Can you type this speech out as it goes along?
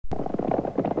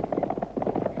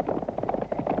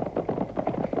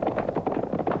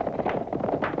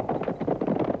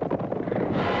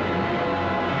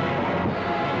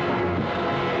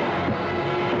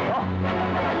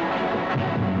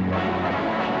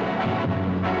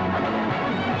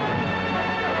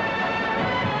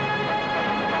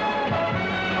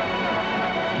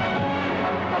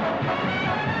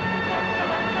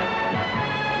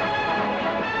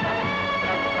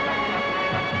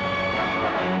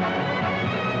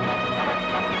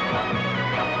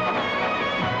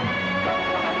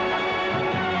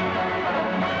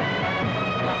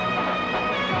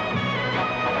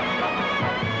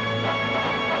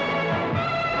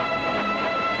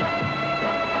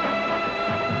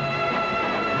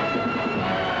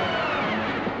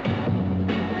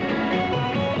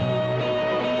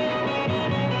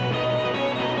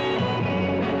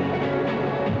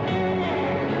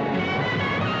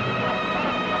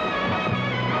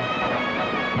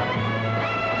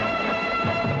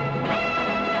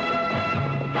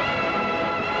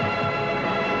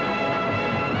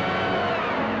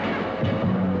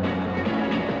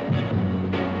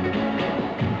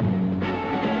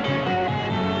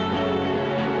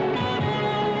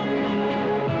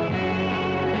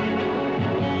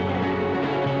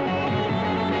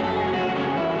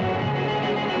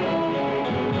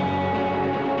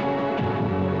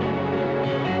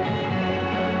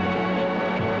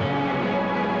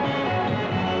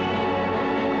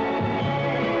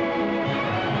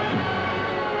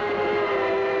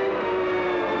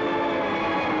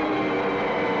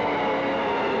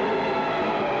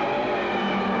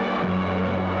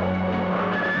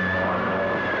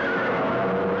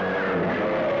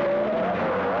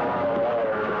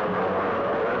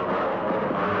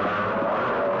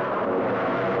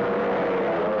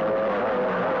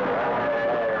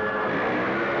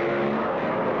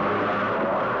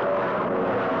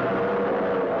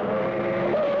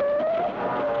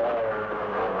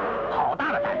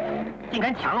竟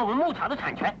敢抢了我们牧场的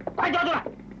产权，快交出来！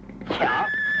抢？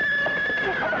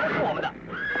这草本来是我们的，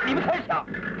你们才是抢！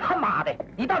他妈的，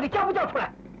你到底交不交出来？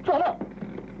做梦！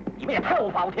你们也太无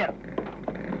法无天了！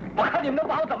我看你们能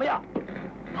把我怎么样？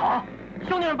好，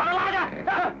兄弟们把他拉着！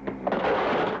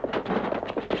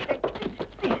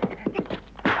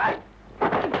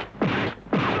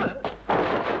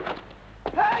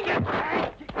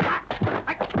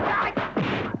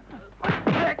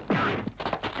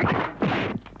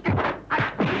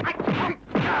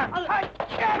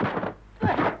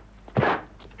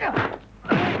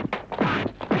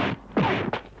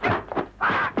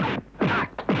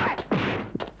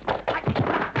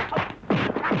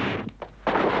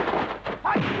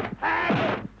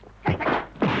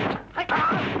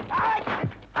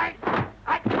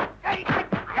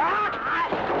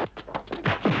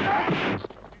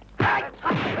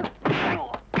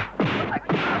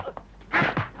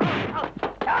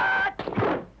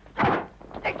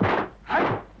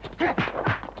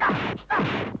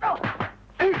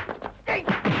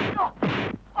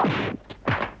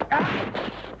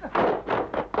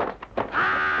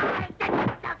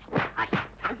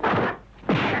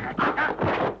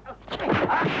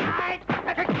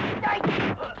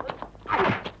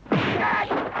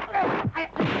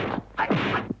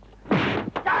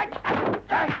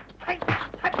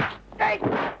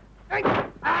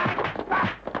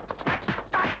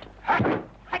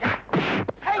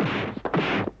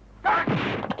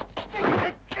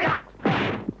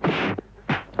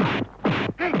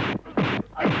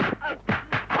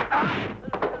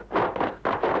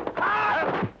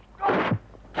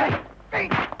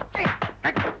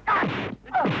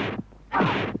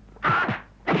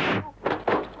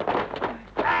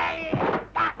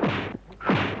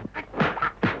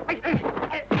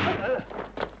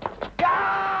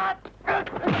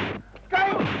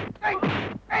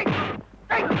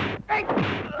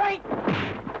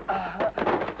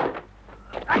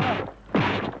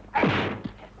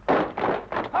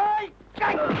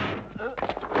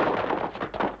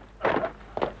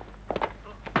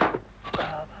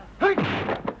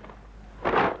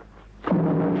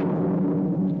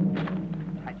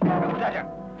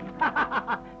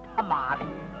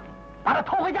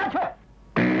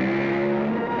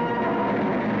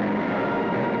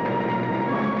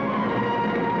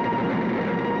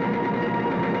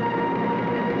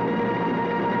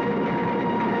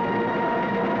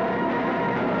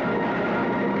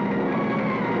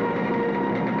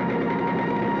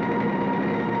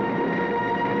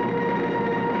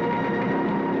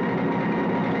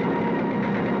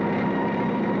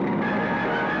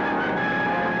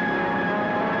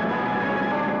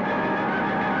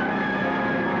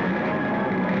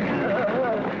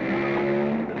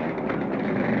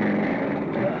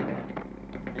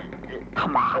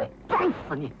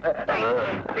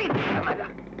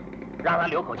让他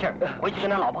留口气儿，回去跟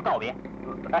他老婆告别。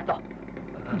来，走。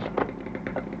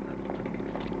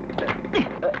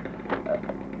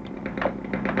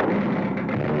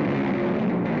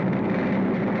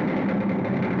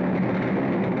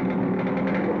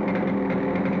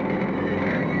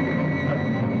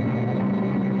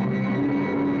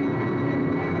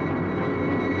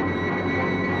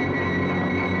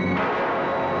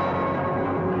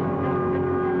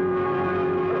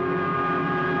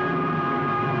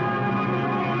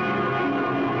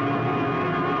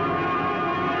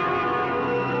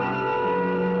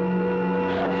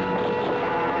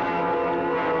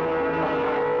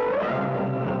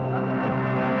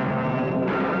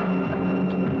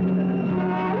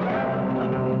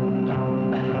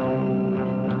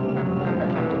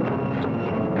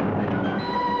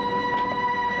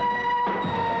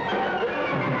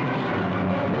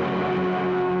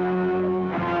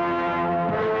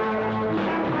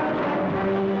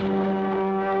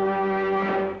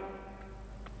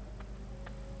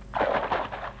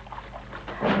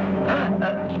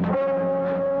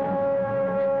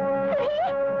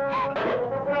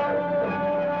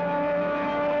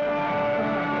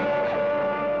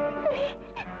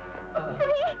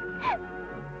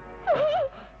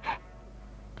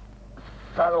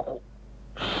三虎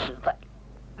实在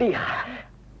厉害，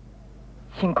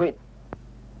幸亏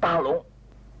大龙、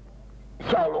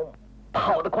小龙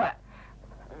跑得快，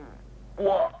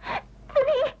我子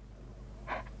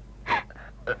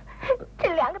明，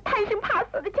这两个贪生怕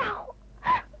死的家伙，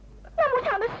那牧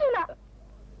场的事呢？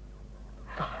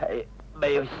再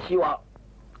没有希望，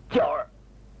娇儿，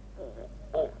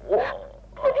我。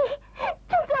子明，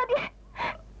振作点，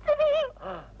子明，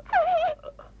子明。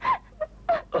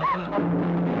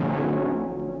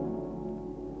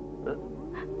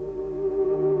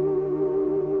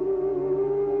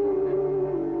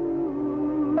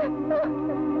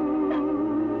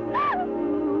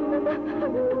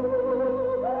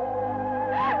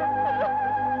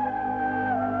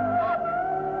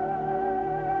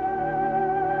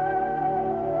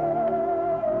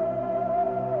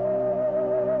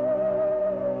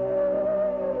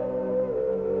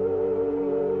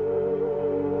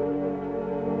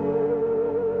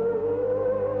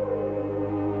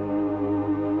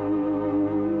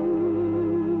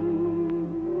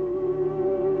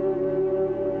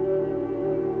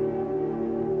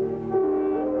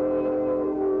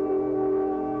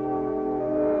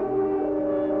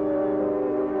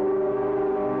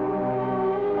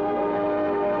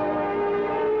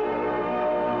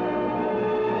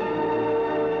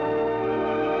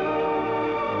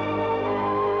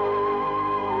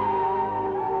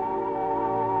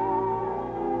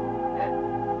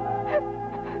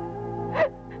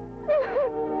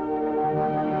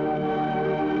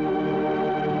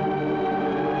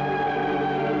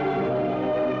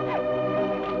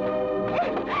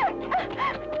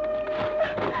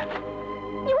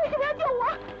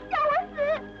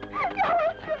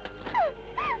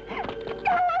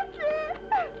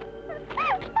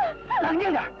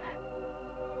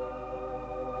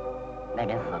那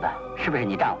边死的是不是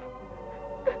你丈夫？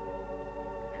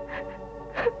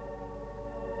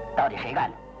到底谁干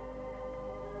的？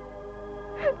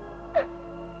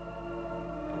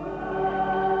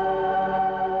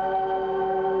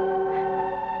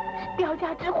是刁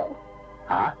家之虎。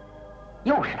啊？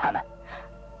又是他们？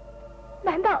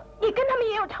难道你跟他们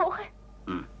也有仇恨？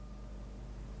嗯。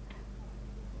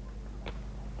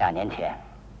2年前，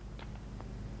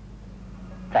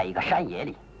在一个山野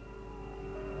里，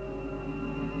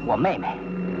我妹妹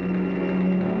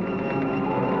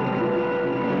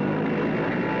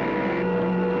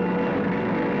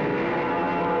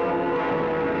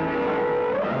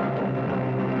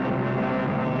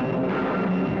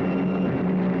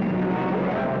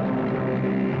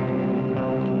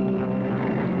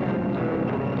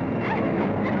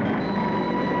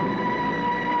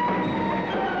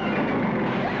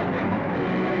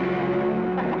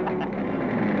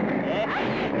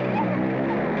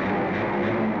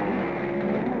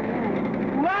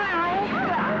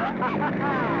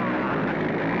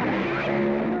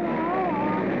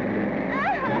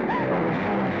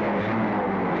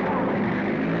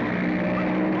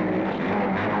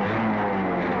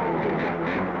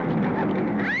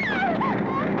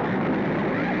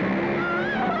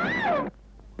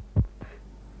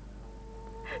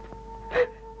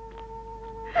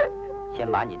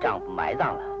先把你丈夫埋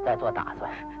葬了，再做打算。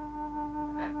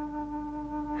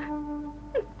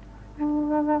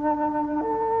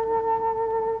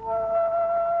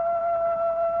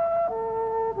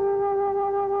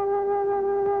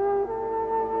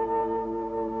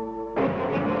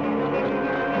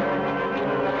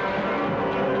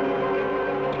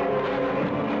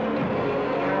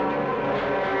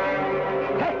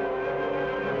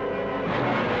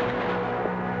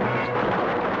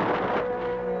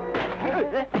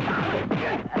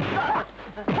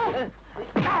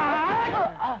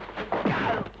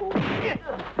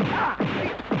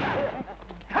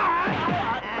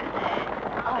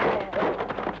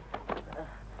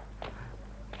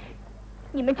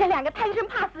你们这2个贪生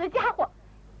怕死的家伙，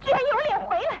居然有脸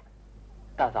回来！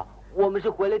大嫂，我们是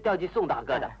回来调集宋大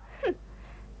哥的。哼，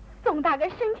宋大哥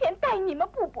生前待你们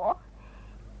不薄，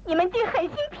你们竟狠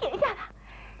心撇下他，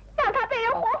让他被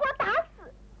人活活打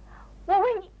死。我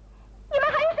问你，你们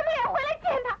还有什么脸回来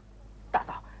见他？大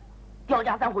嫂，刁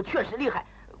家3户确实厉害，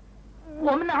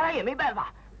我们拿来也没办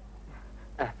法。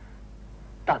哎，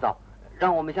大嫂，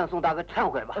让我们向宋大哥忏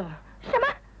悔吧。什么？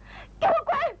给我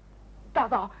滚！大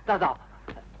嫂，大嫂。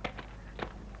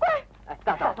哎，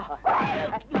大嫂，大嫂，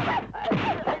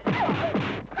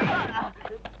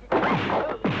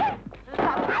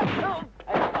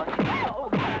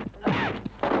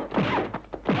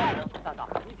大嫂，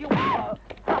你听我，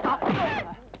大嫂，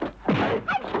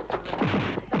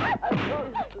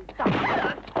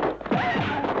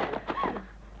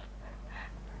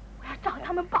我要找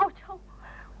他们报仇，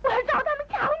我要找他们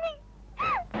偿命。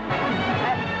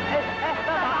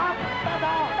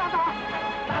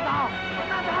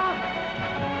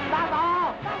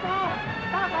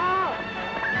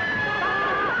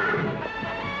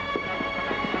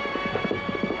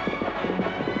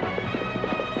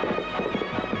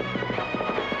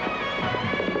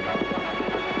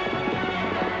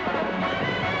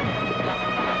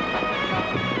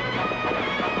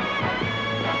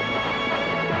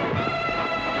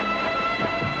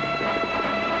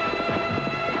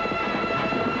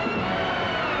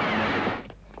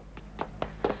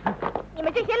你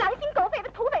们这些狼心狗肺的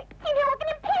土匪，今天我跟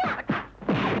你们拼了！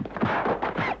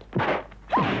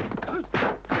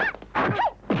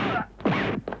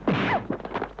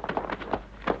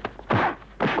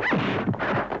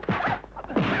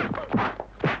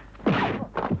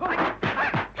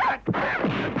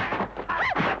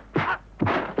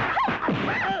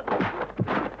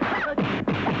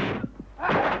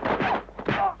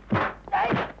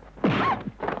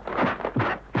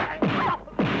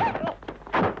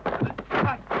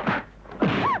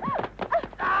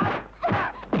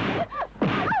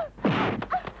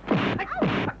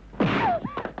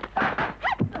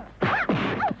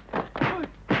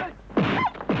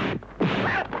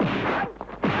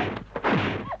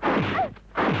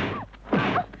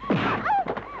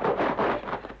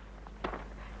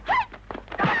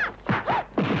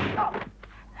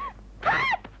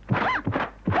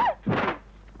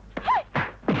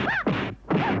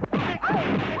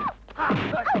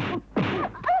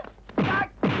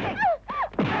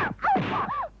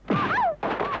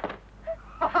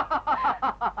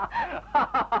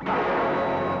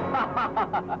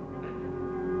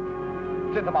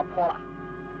真他妈泼了，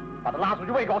把他拉出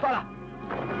去喂狗算了。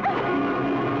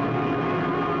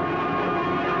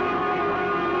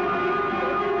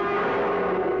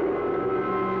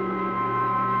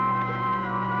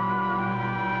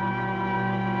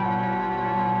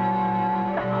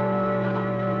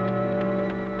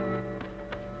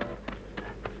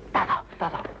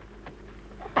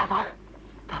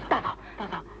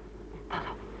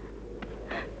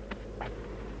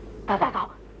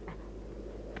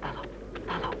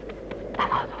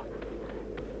来了，走。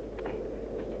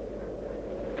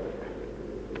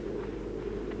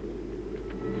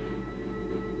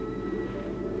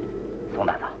宋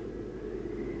大嫂，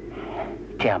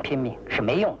这样拼命是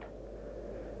没用的。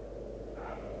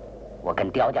我跟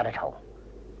刁家的仇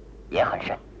也很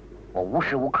深，我无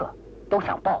时无刻都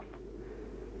想报复。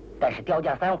但是刁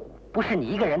家三虎不是你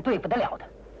一个人对付得了的，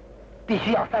必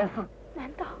须要三思。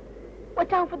难道我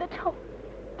丈夫的仇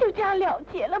就这样了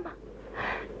结了吗？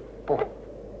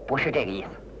不是这个意思。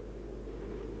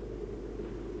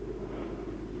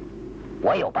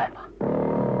我有办法。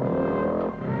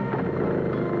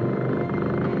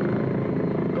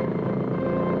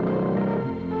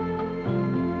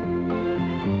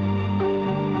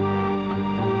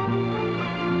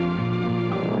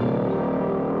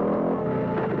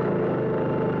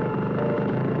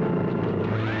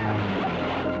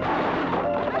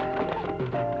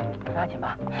抓紧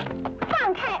吧！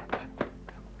放开！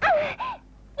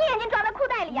你眼睛装在裤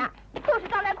袋里呀？就是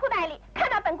装在裤袋里，看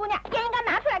到本姑娘也应该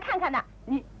拿出来看看的。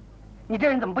你这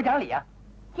人怎么不讲理啊？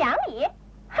讲理？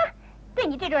哼，对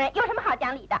你这种人有什么好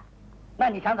讲理的？那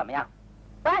你想怎么样？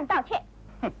我让你道歉。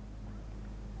哼，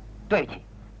对不起。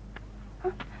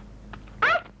哎，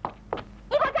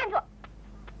你给我站住！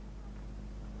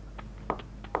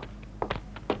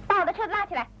把我的车子拉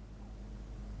起来。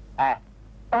哎，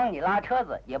帮你拉车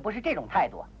子也不是这种态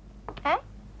度。哎，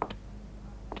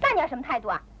那你要什么态度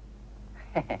啊？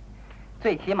嘿嘿，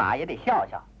最起码也得笑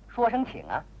笑，说声请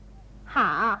啊。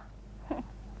好，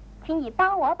请你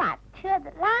帮我把车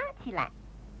子拉起来。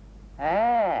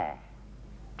哎，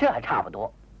这还差不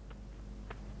多。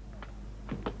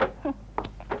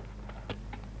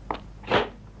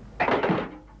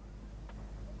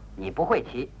你不会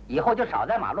骑，以后就少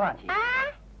在马路上骑。哎，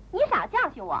你少教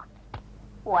训我。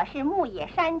我是牧野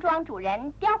山庄主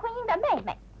人刁坤英的妹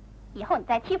妹，以后你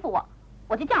再欺负我，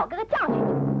我就叫我哥哥教训你。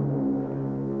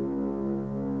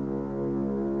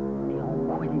刁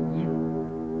坤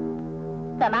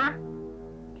英，怎么？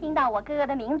听到我哥哥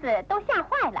的名字都吓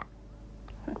坏了？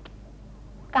哼，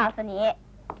告诉你，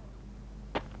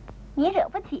你惹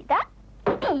不起的。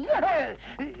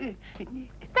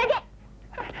再见。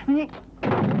你。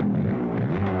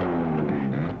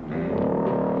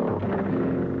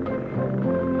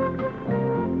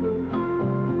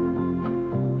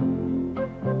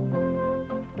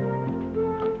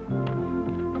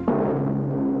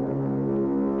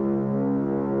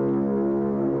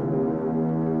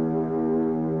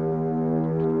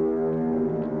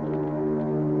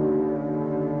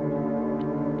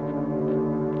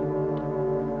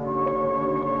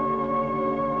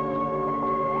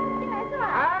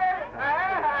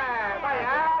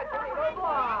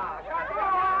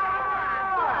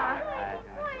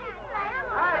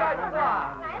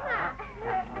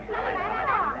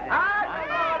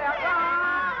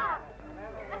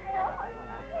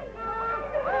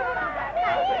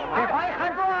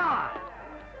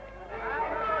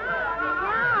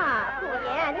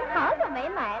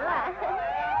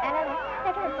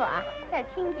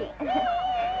听听，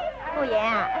顾爷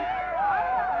啊，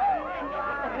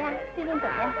怎么样？最近怎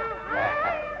么样？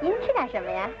您吃点什么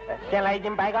呀？先来一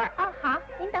斤白干。哦，好，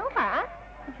您等会儿啊。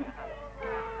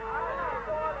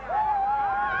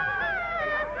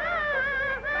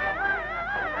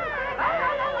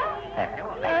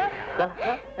喝了。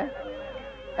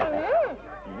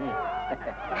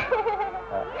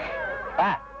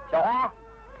哎，小花。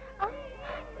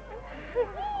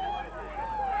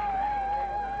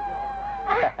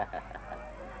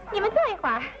你们坐一会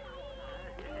儿。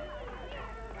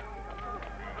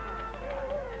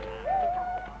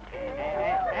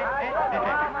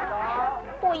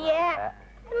虎爷，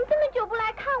怎么这么久不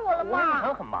来看我了吗？我日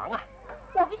常很忙啊。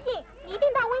我不信，你一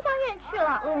定到温香院去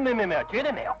了。没有，绝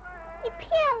对没有。你骗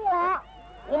我！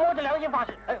我摸着良心发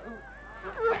誓。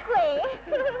死鬼！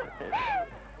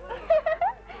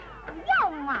不要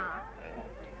嘛！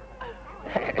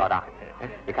老大，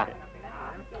你看，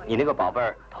你那个宝贝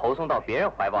儿投送到别人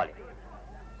怀抱里。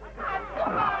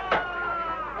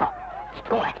走，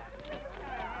跟我来。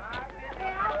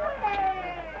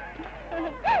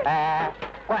哎，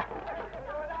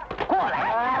过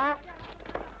来！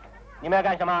你们要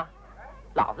干什么？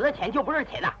老子的钱就不是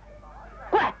钱呐！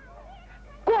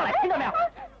过来，听到没有？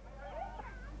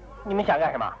你们想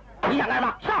干什么？你想干什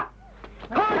么？上！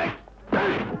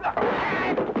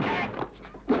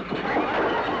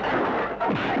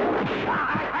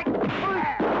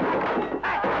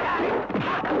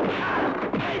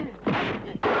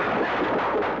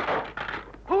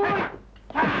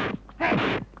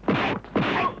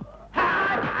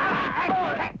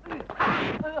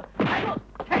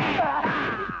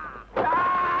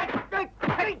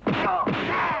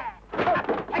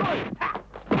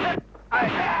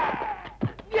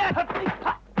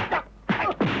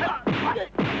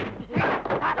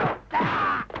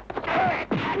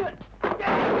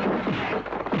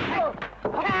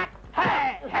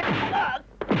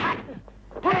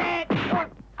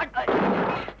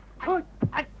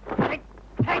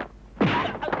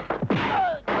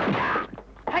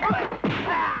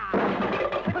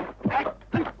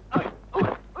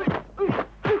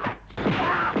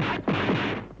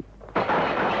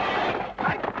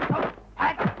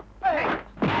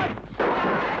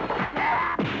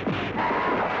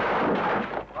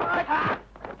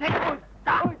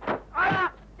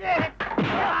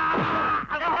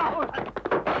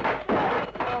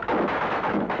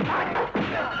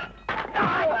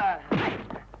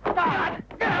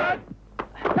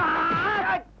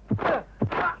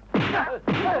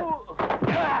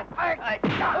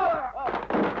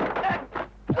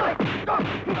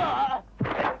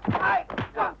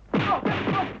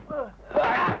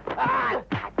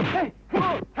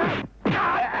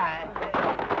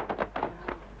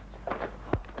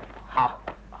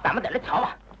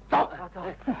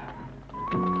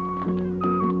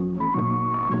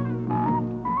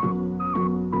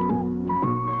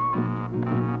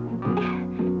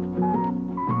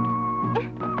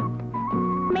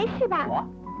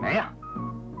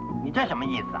什么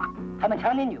意思啊？他们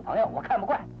抢你女朋友，我看不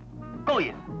惯。够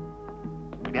意思。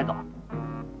你别走，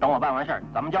等我办完事儿，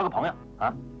咱们交个朋友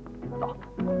啊。走。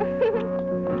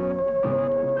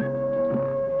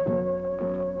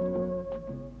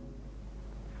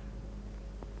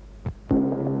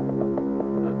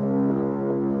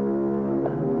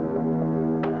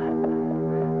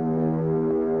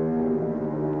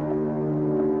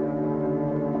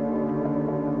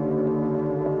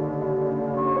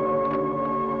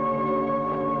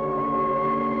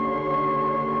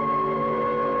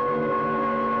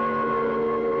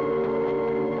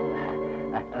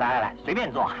来，随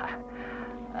便坐。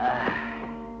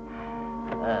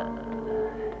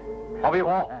黄飞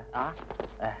鸿啊，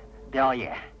彪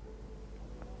爷，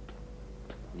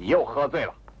你又喝醉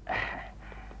了。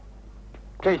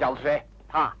这小子是谁？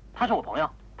他是我朋友，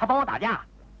他帮我打架。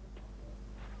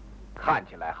看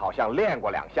起来好像练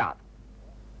过2下子。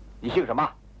你姓什么？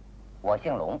我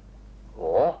姓龙。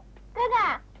哦，哥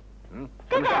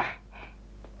哥，哥哥。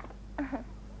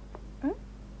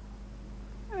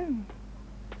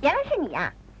原来是你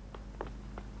呀！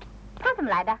他怎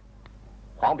么来的？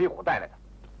黄皮虎带来的。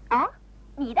哦，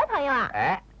你的朋友啊？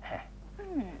哎，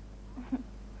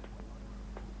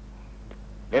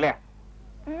玲玲，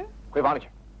回房里去。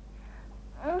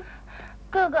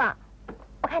哥哥，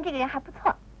我看这个人还不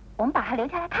错，我们把他留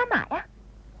下来看马呀。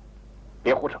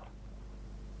别胡扯了，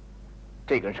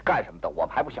这个人是干什么的，我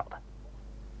们还不晓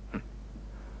得。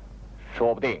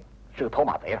说不定是个偷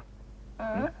马贼呢。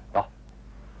走，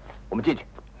我们进去。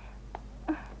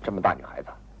这么大女孩子，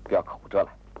不要口无遮拦，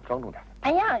庄重点。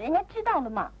哎呀，人家知道了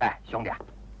嘛。哎，兄弟，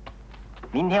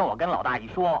明天我跟老大一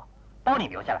说，包你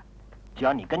留下来，只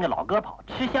要你跟着老哥跑，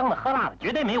吃香的喝辣的，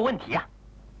绝对没有问题呀。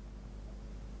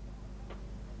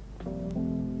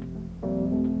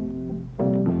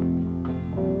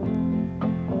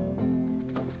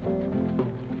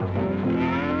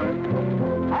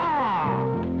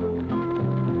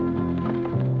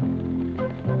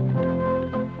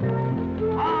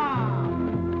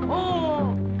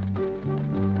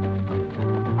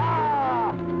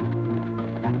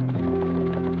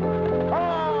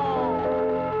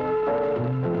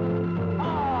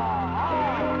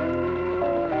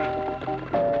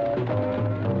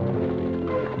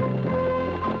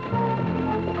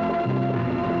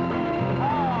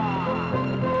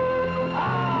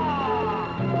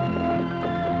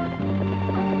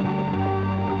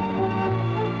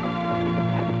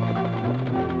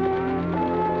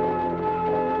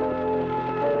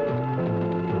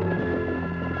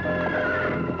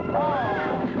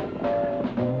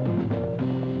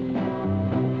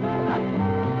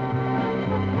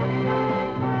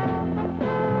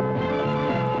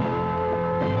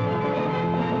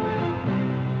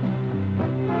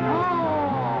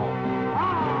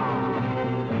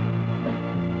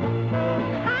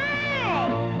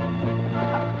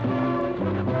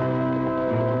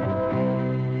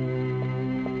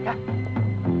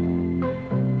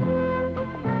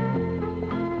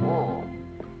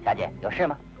有事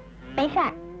吗？没事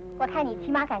儿，我看你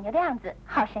骑马赶牛的样子，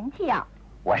好神气哦。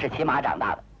我是骑马长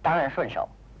大的，当然顺手。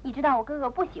你知道我哥哥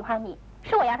不喜欢你，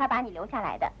是我要他把你留下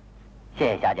来的。谢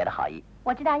谢小姐的好意。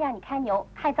我知道要你看牛，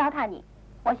还糟蹋你，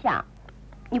我想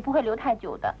你不会留太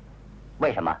久的。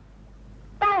为什么？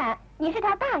当然，你是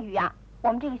条大鱼啊，我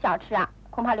们这个小池啊，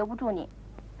恐怕留不住你。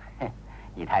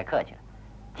你太客气了，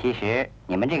其实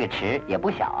你们这个池也不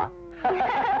小啊。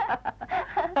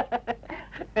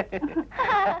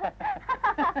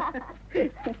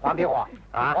黄皮虎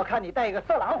啊，我看你带一个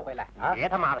色狼回来啊！别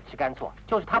他妈的吃干错，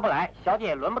就是他不来，小姐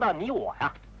也轮不到你我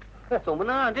呀。总不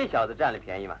能让这小子占了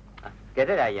便宜嘛！啊，给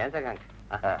他点颜色看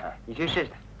看啊！你去试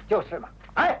试。就是嘛。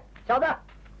哎，小子，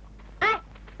哎，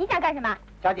你想干什么？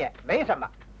小姐，没什么。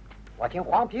我听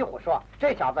黄皮虎说，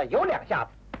这小子有2下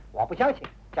子，我不相信，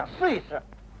想试一试。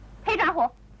黑爪虎，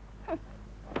哼，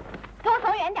给我走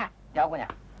远点。姚姑娘，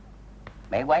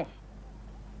没关系，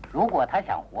如果他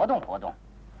想活动活动，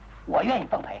我愿意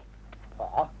奉陪。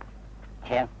好，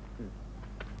请。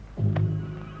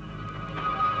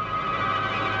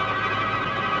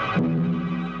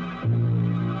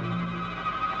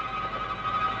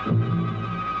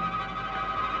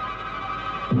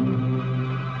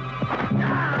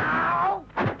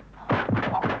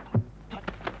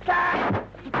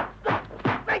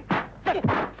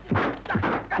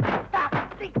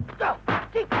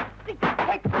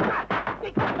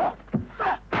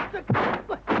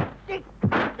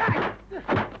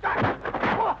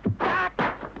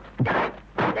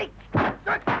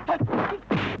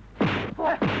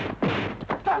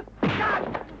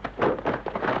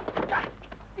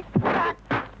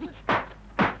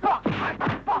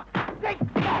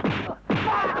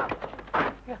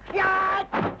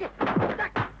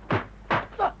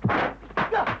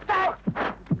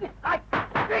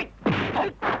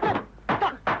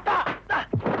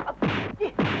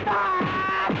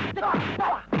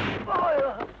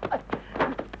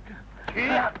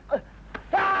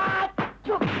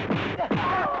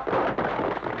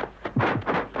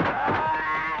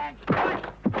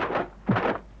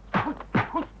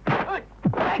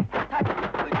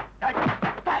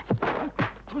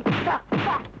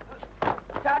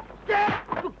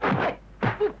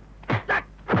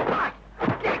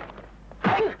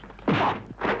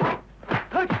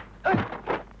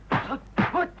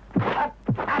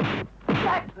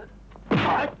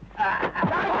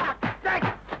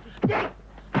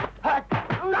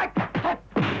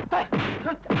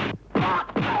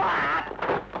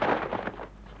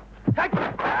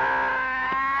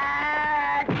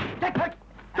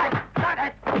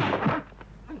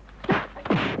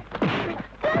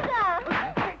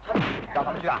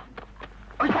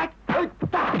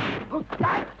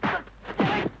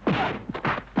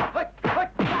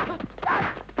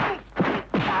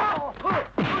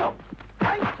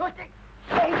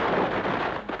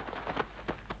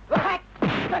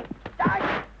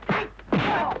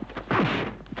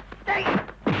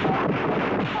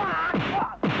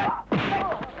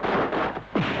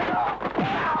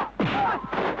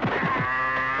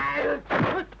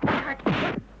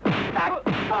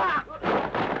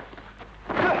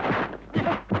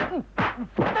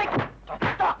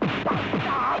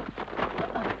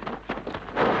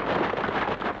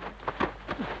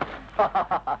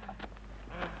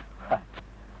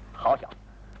好小子，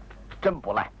真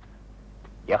不赖。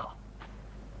也好，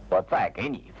我再给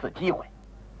你一次机会。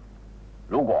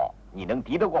如果你能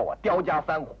敌得过我刁家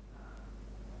三虎，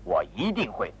我一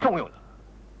定会重用你。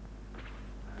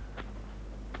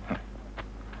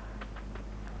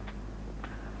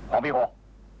黄壁虎，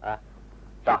啊，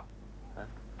上，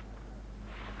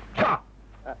上，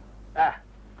哎，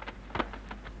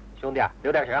兄弟啊，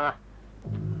留点神啊！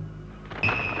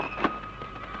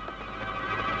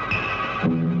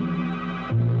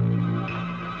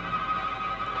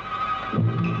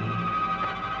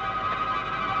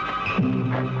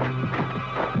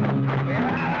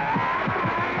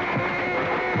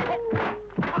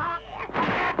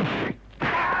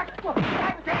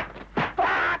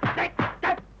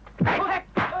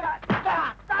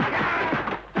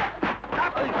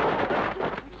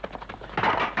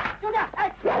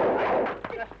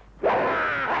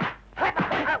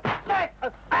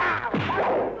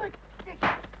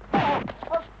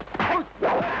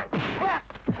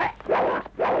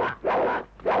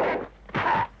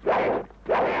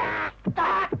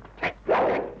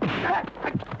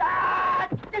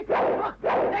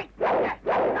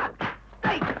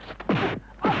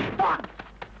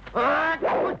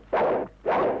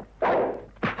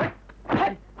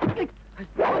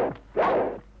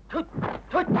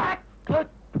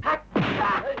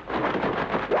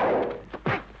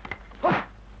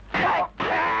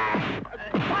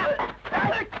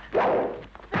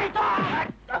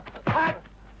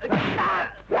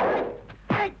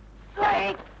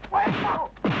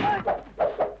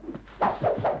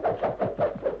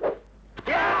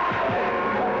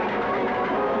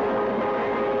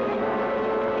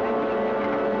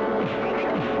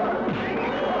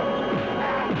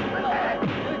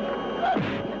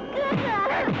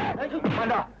慢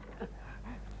着。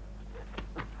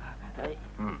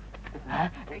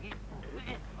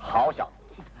好小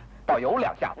子，倒有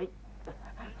两下子。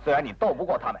虽然你斗不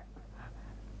过他们，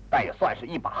但也算是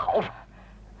一把好手。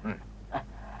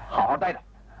好好待着，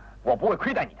我不会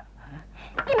亏待你的。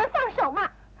你们放手嘛！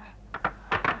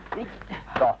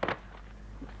走。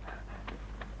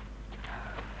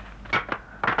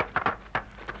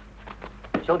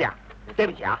兄弟啊，对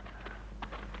不起啊。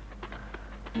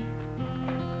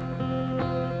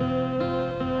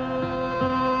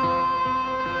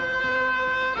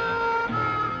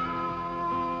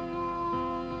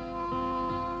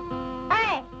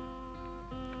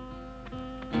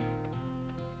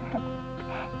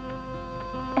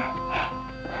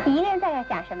你一个人在这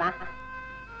想什么？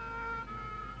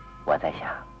我在想，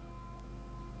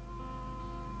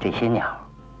这些鸟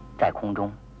在空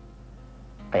中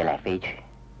飞来飞去，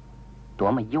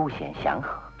多么悠闲祥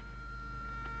和。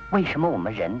为什么我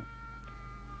们人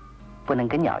不能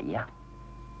跟鸟一样，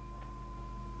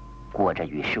过着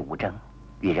与世无争、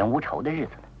与人无仇的日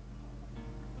子呢？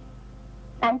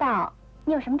难道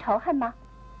你有什么仇恨吗？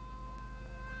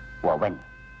我问你，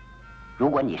如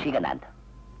果你是一个男的，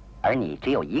而你只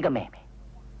有一个妹妹，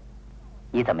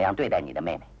你怎么样对待你的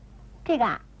妹妹？这个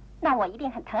啊，那我一定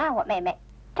很疼爱我妹妹，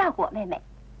照顾我妹妹，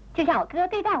就像我哥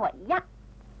对待我一样。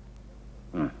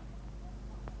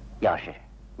要是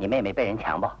你妹妹被人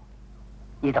强暴，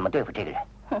你怎么对付这个人？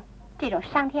哼，这种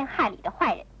伤天害理的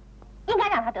坏人，应该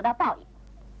让他得到报应。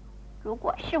如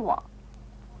果是我，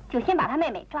就先把他妹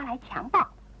妹抓来强暴，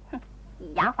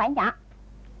以牙还牙，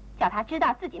叫他知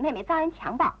道自己妹妹遭人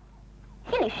强暴，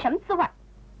心里是什么滋味，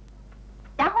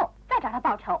然后再找他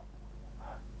报仇。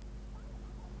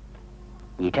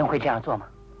你真会这样做吗？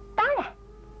当然，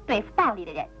对付暴力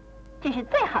的人，这是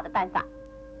最好的办法。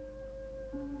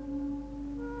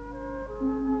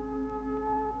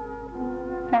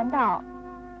难道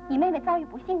你妹妹遭遇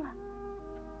不幸了？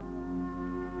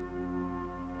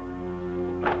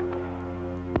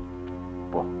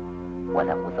不，我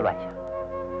在胡思乱想。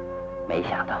没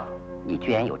想到你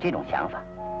居然有这种想法。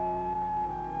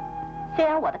虽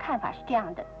然我的看法是这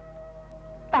样的，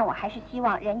但我还是希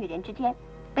望人与人之间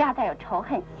不要再有仇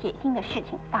恨、血腥的事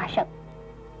情发生。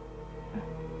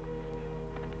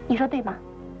你说对吗？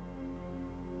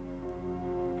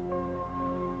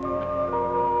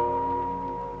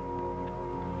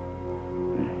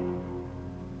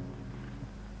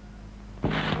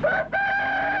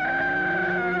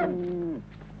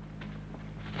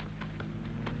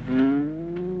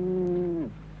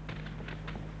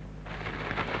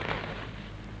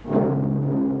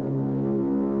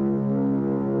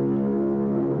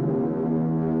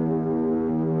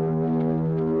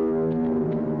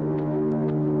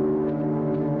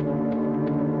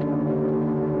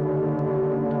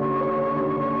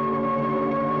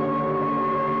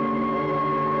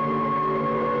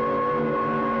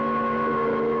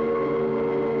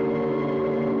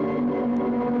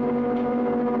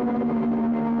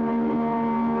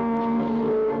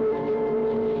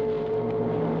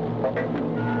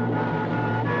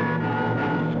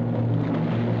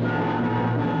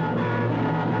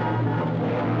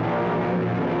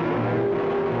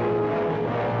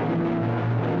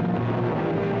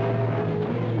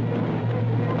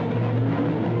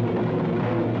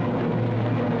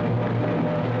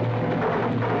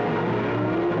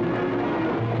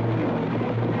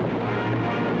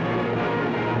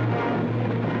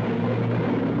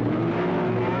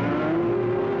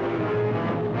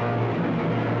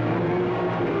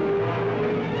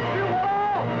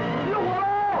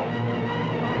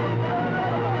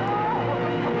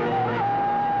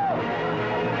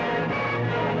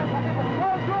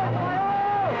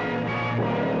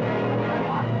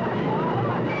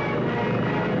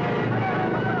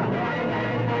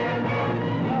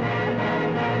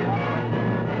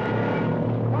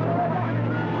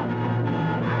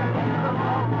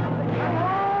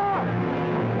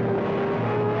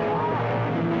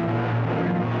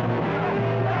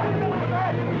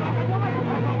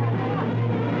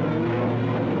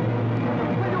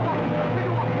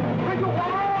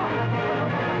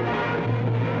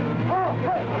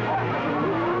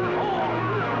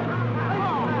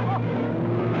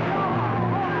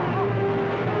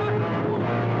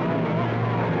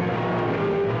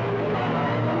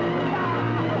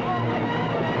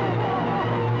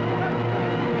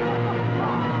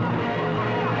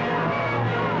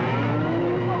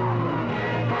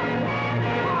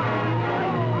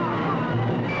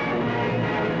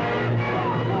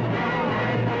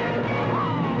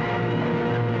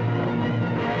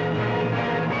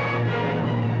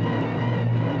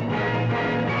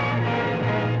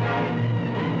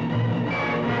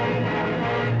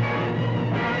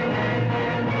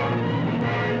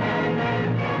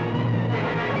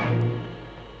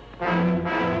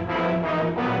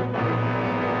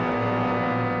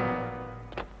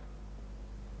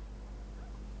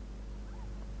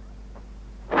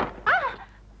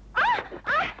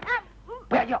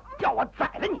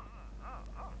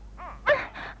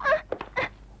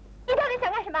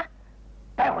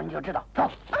就知道。走。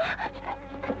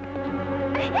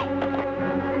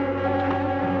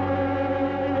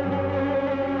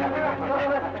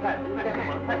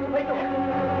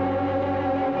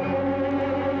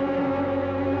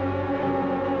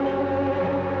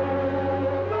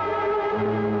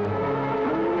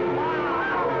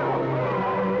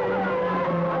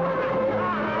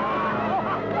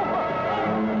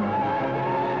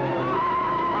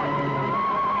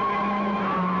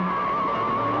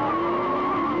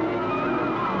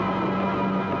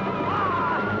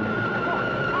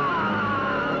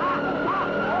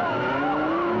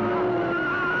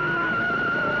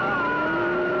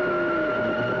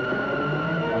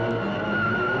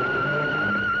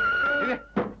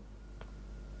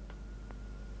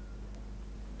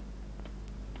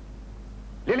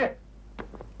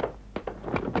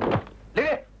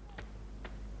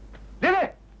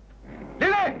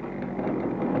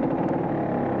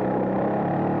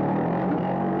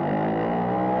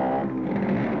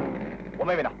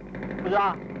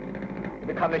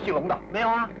看那姓龙的没有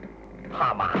啊？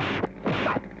他妈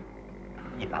干！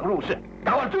一狼入室，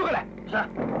赶快追回来！是。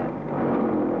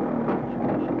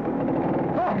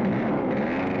走！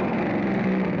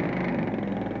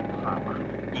他妈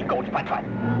一狗子帆船！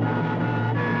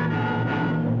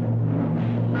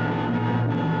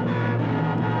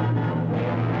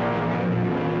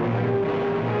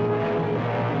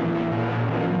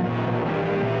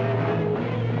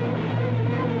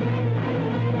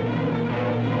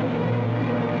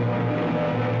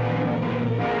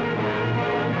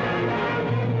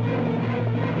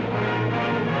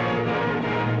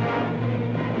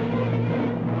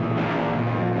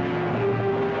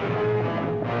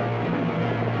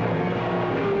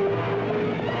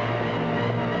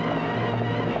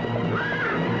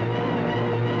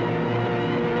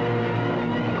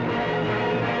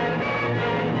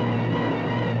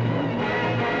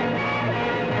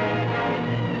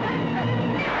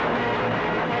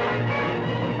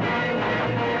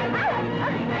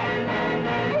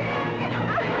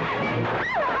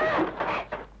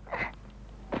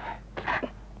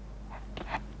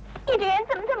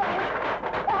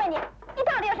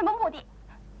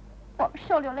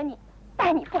收留了你，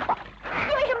待你不薄，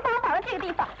你为什么把我绑到这个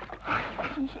地方？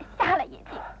真是瞎了眼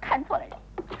睛，看错了人。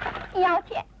你要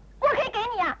钱，我可以给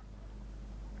你啊！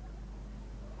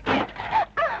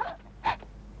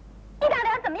你到底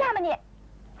要怎么样吧你？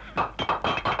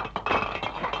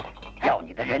要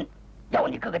你的人，要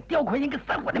你哥哥刁魁一个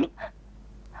散伙的命。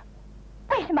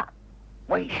为什么？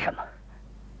为什么？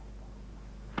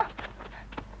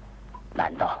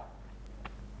难道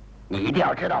你一定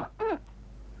要知道吗？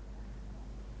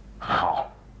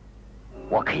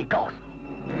我可以告诉你。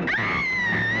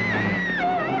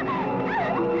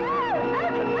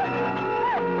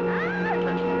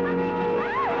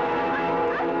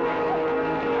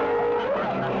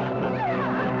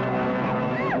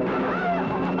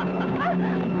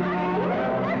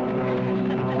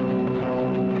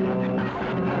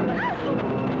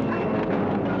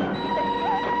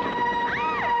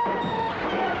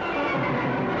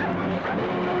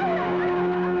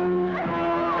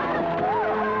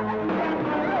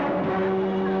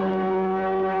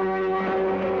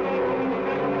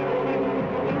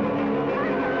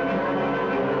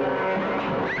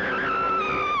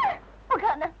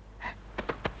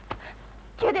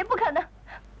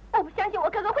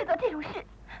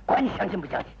管你相信不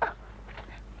相信，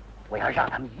我要让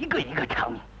他们一个一个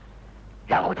偿命，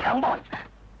然后强暴你。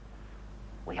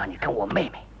我要你跟我妹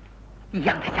妹一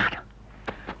样的下场，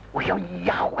我要以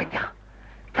牙还牙，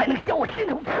才能消我心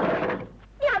头之恨。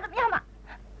你要怎么样嘛？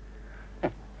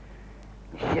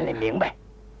你心里明白。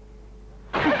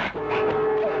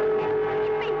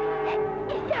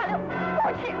你下来不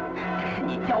吃，这是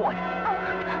你教我的。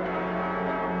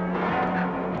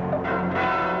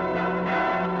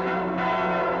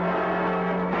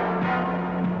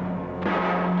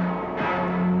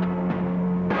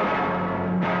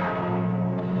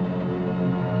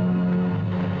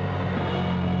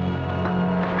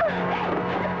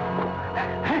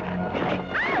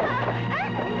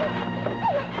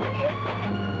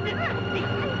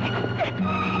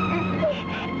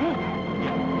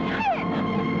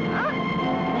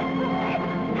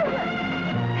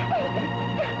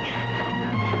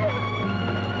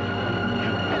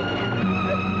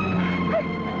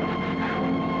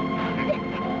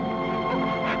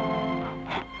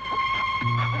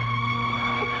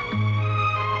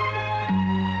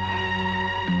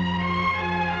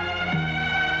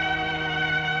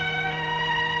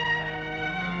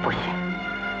不行，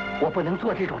我不能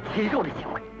做这种禽兽的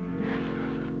行为。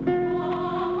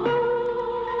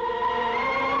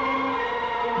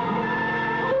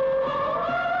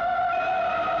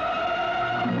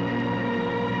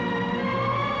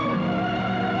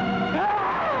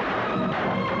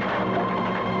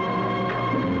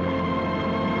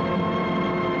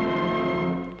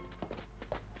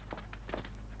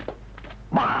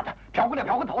妈的，嫖姑娘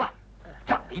嫖昏头了，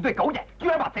长了一对狗眼，居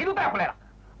然把贼都带回来了。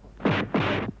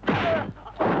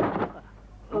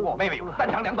如果我妹妹有个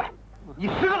3长2短，你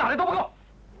10个脑袋都不够。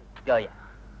表爷，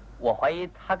我怀疑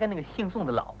他跟那个姓宋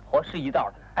的老婆是一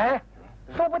道的。哎，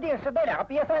说不定是那2个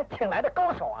瘪三请来的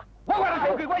高手啊！我管他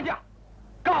什么鬼关系啊！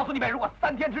告诉你们，如果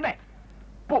3天之内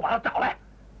不把他找来，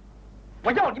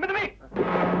我要你们的命！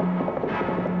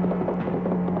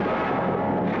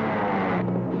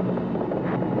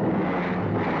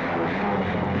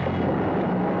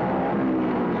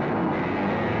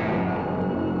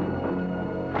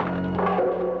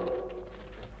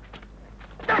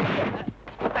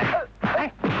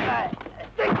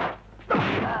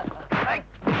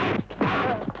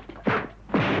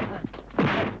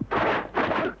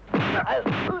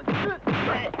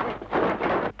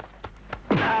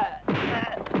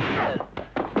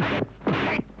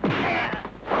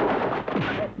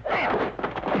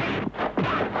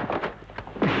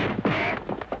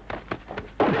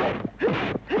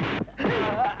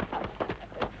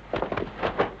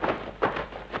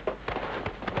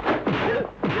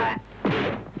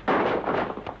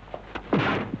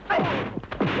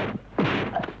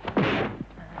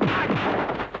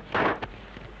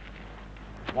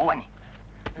我问你，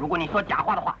如果你说假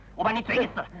话的话，我把你嘴给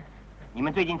撕了。你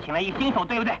们最近请了一个新手，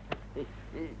对不对？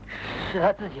是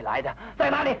他自己来的，在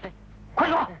哪里？快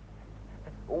说！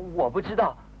我不知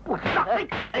道，不知道？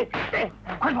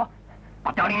快说！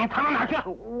把凋零人藏到哪儿去了？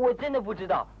我真的不知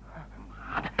道。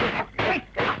妈的！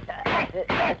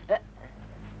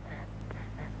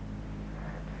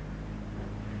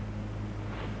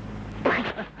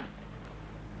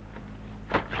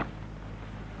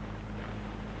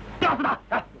吊死他！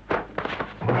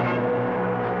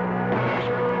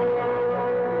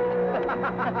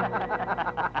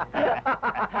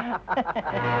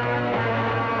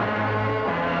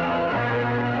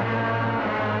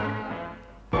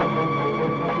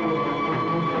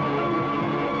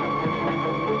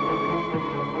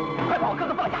快把我哥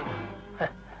哥放下！哼，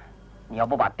你要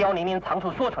不把凋零零的藏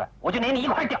处说出来，我就连你一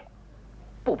块掉。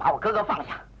不把我哥哥放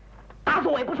下，打死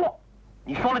我也不说。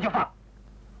你说了就放。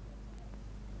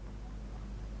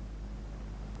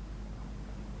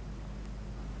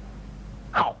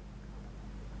好，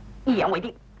一言为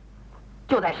定，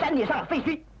就在山顶上的废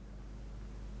墟。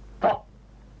走。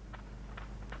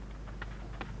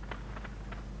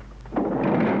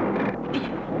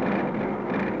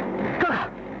哥哥。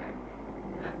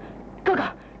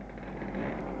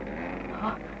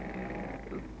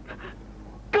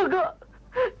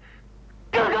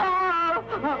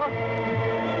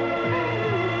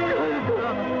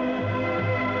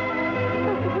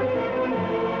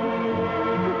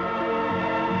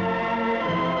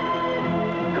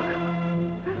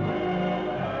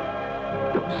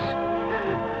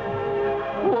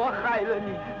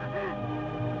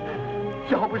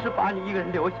要不是把你一个人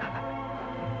留下来，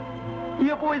你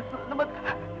也不会死那么惨。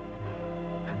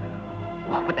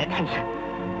我不再贪吃，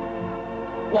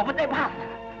我不再怕死。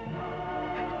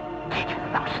这群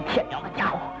丧尸天鸟的家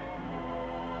伙，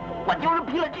我就是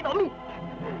拼了这条命，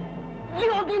也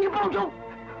要给你报仇！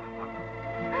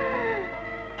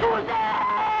畜生！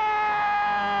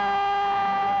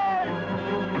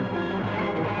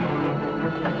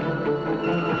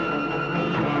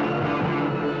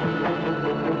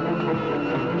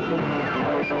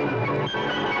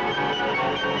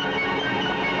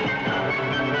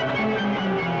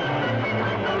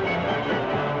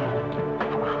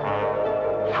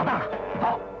上当了，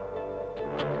走！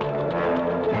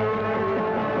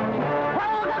还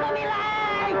我哥哥命来！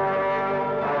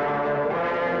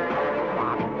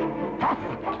妈的，找死！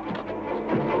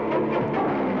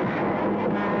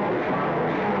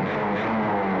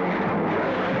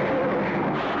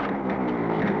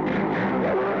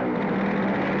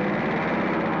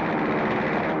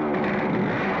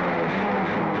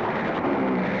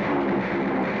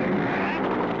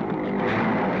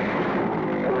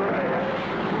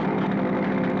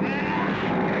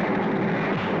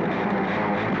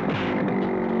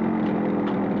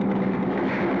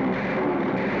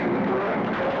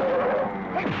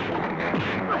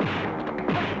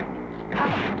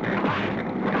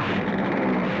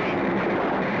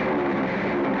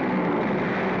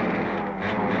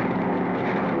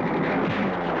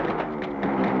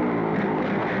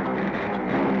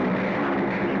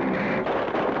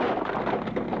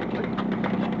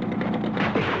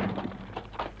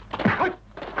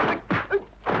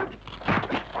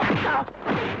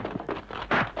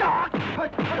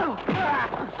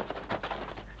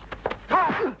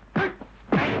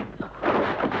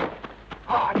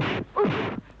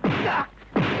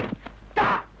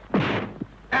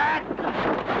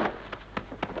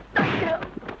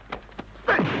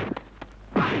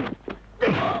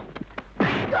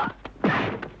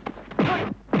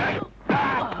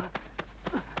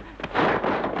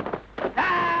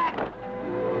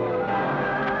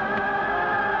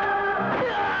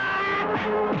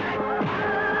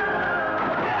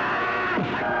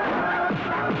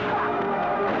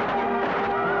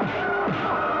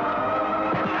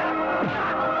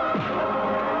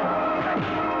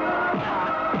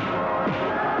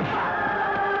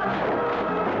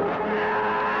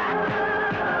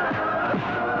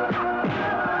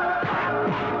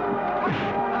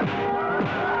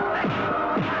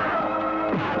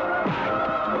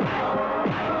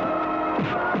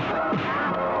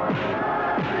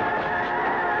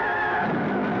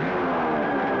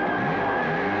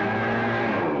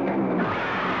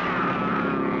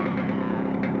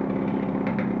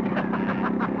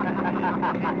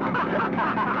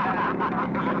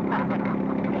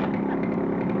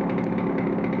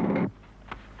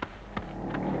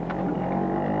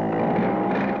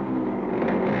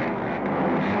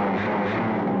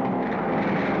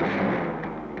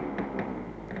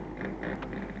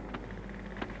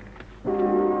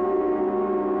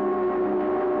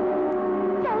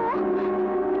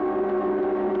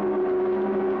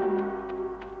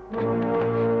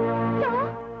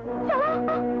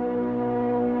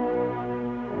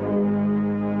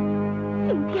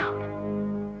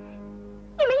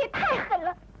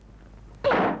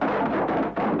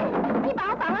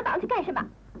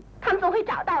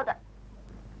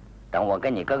等我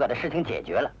跟你哥哥的事情解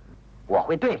决了，我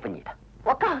会对付你的。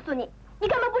我告诉你，你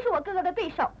根本不是我哥哥的对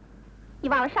手。你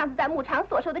忘了上次在牧场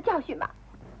所受的教训吗？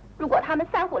如果他们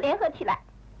三虎联合起来，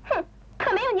哼，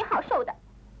可没有你好受的。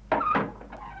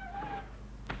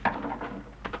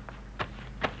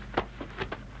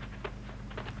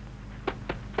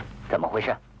怎么回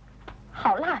事？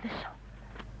好辣的手，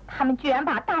他们居然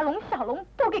把大龙、小龙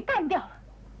都给干掉了。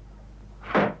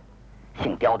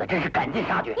姓刁的真是赶尽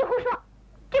杀绝！你胡说，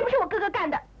这不是我哥哥干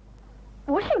的，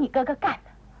不是你哥哥干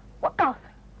的。我告诉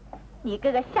你，你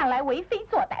哥哥向来为非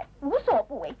作歹，无所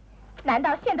不为。难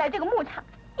道现在这个牧场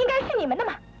应该是你们的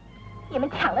吗？你们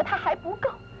抢了他还不够，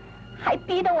还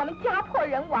逼得我们家破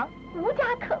人亡，无家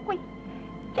可归。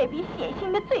这笔血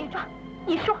腥的罪状，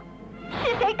你说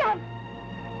是谁干的？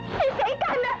是谁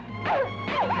干的？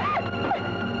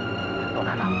董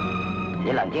大郎，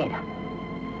你冷静一点。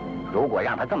如果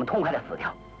让他这么痛快的死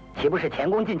掉，岂不是前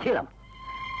功尽弃了吗？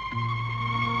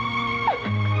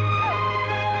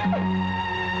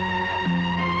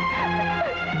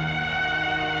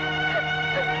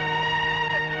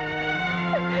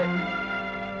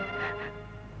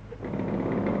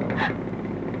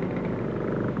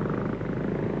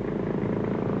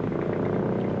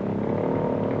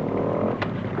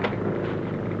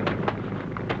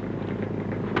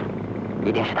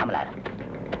一定是他们来了。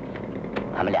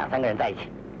他们2、3个人在一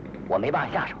起，我没办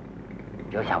法下手，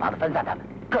只有想法子分散他们，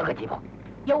各个击破。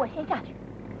由我先下去，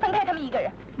分开他们1个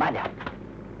人。慢点，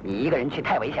你一个人去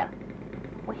太危险了。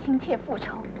我心切复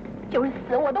仇，就是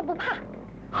死我都不怕。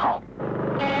好。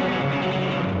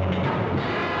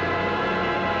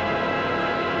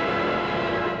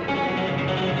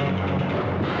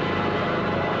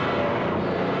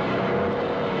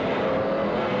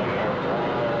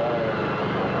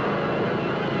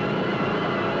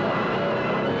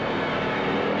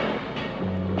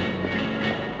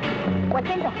我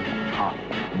先走。好。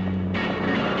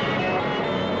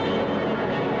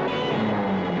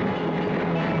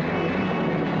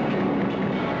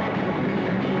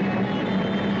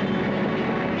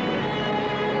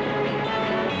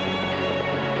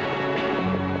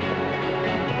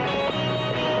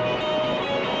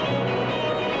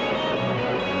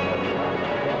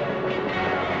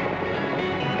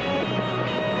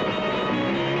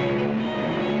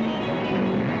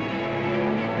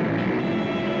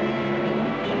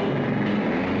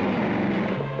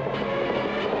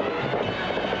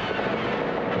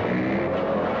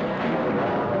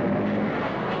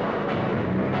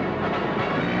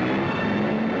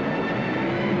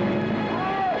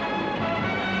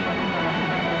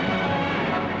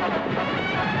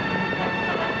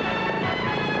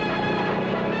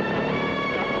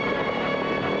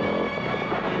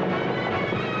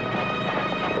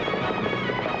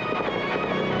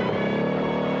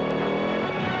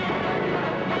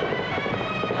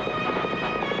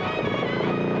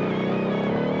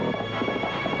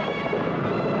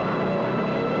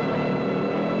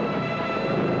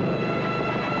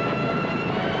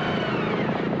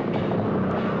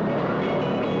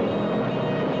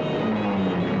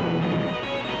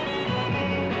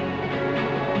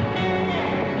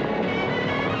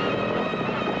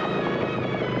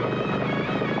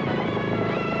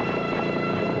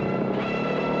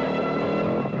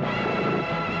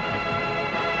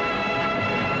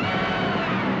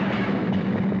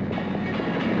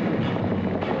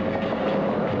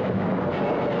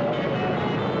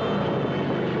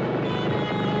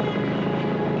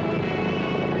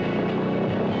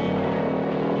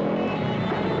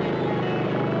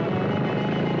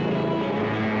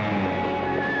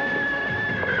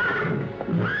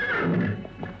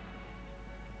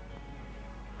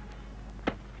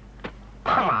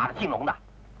姓龙的，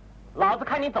老子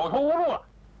看你走投无路了，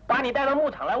把你带到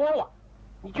牧场来问我，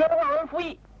你居然忘恩负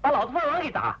义，把老子饭碗给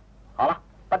砸了。好了，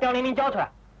把凋零令交出来，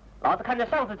老子看在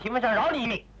上次情分上饶你一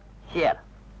命。谢了，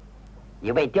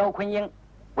你为刁坤英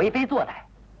为非作歹，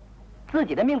自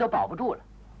己的命都保不住了，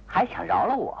还想饶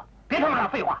了我？别他妈的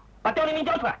废话，把凋零令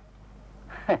交出来。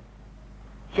哼，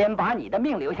先把你的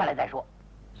命留下来再说。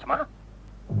什么？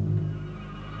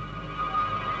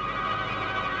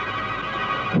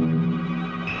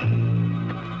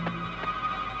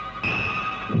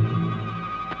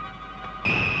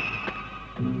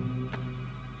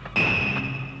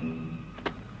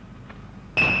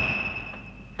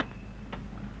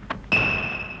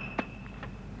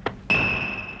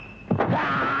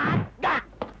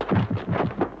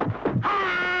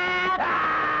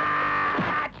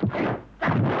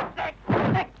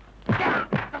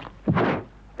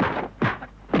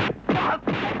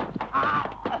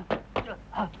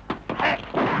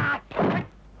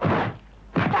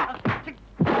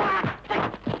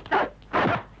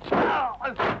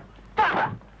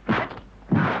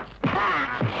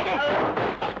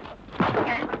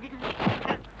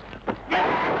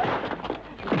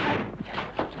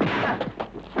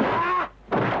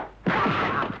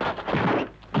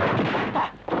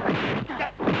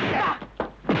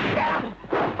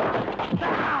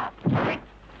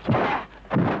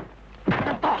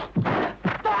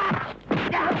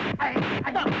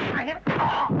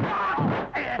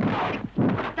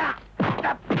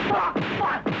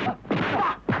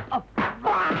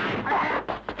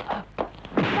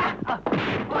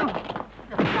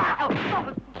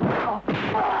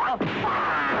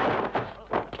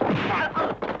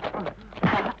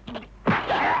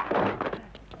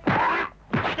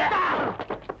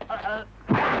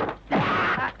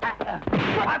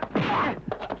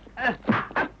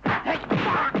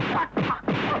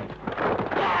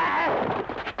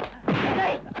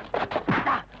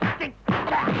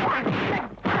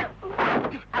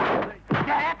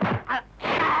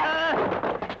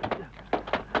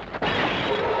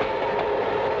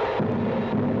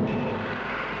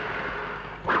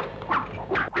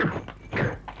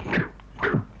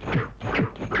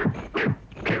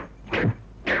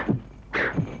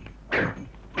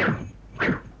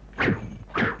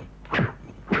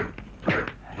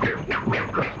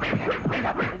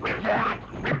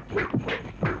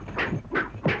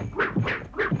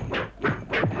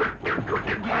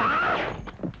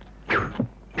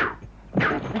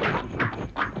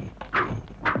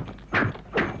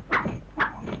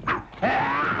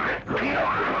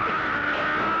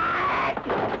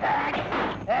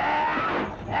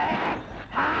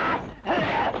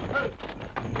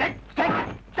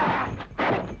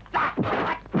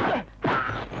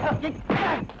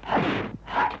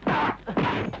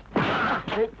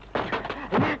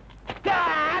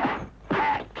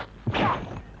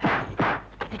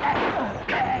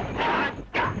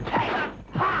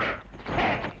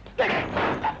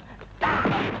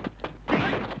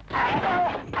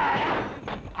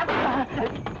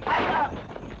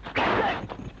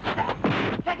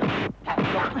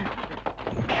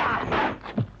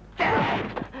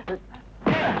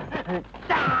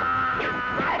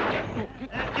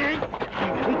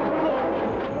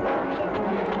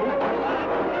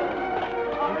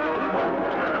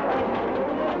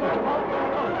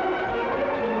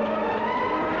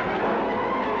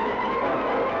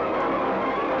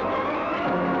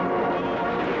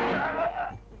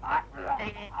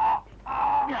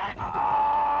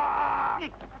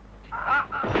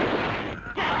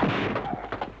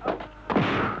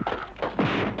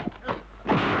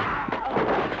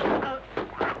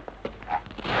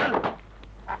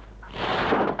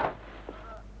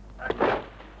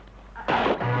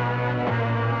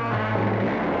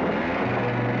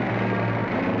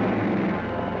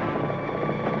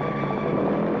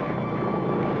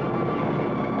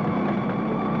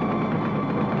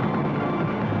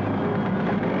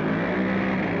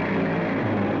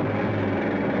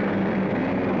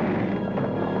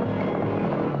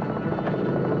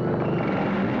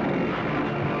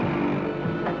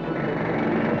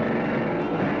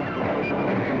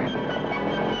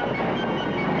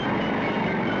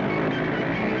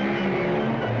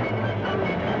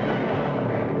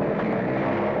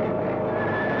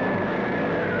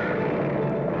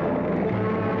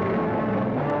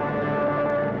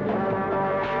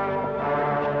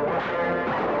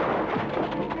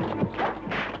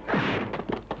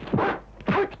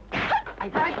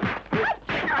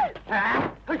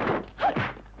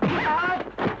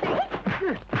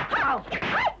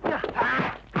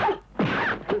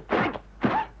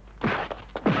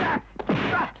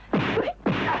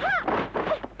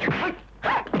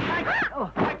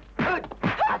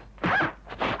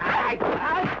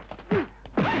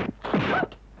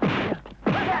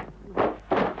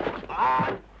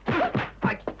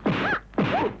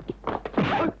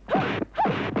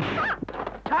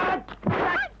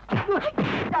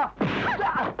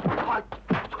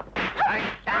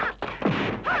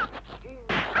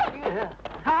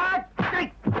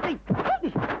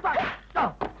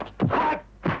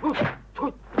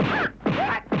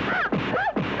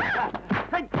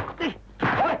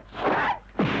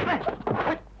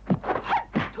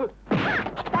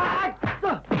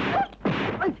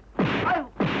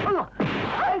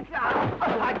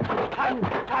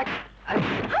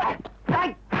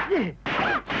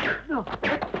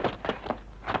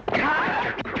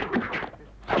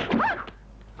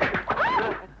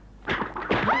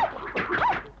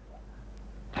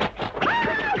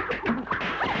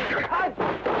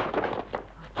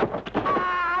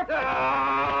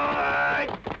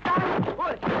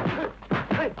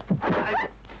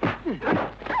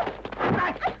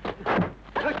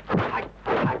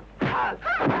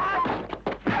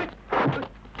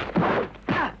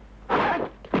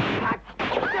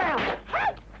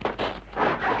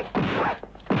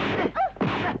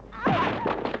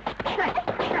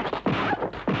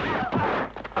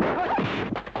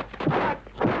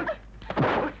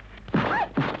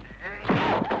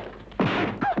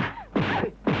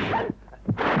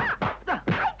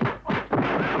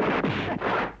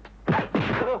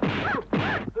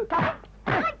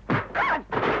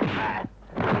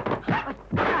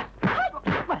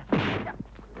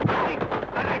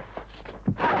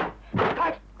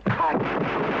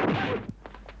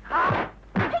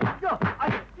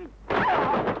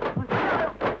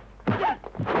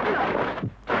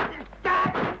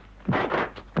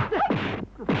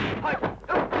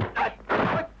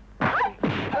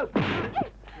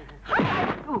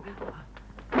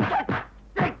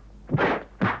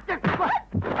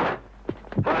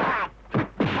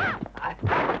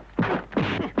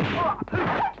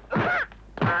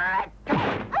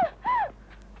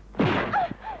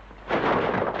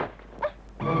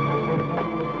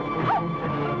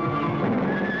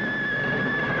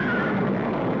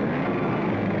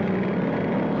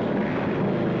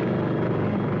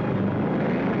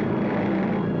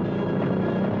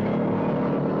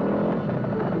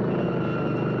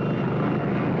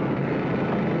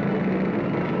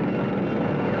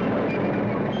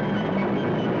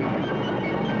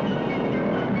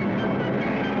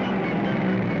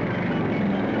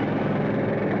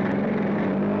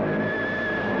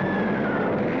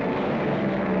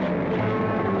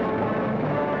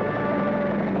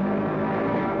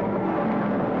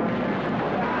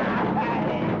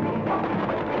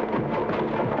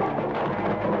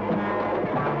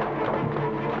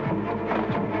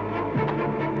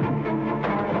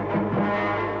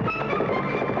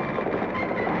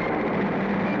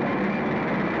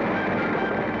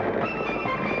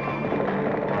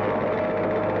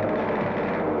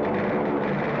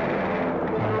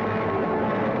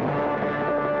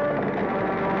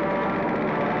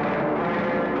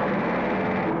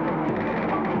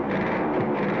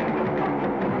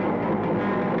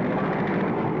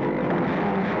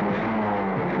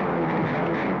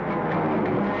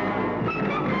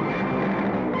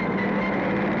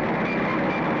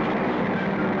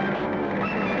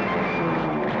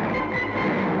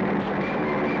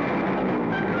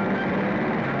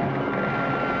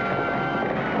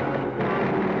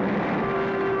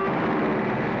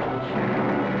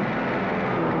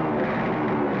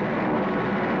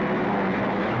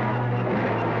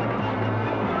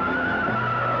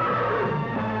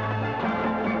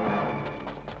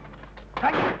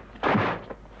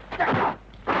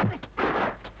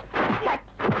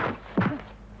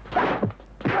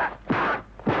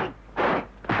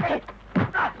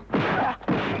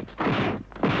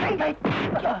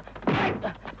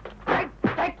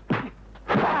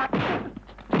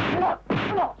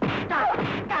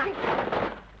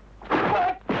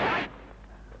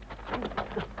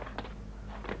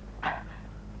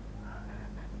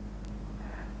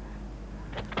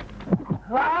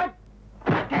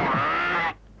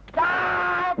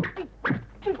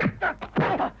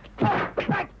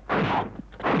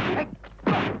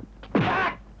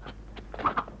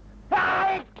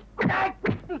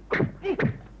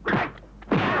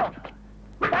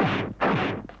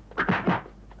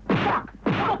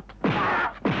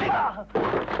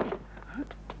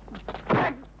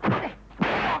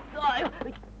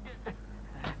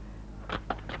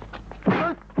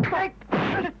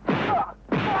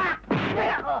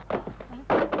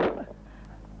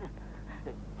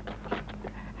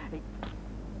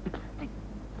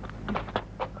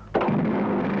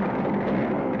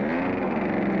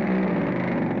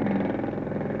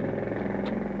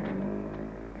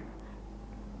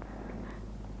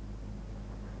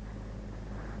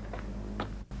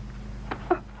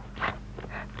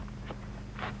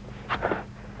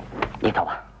你走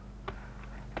吧。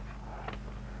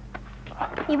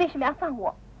你为什么要放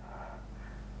我？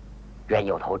冤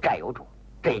有头，债有主，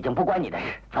这已经不关你的事。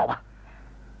走吧。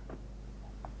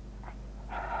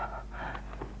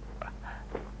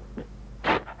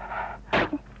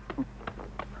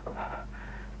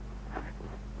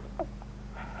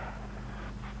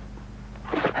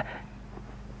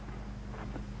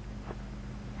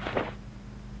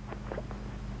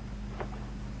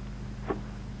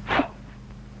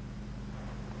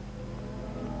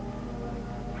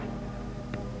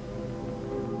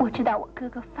我知道我哥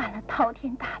哥犯了滔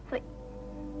天大罪，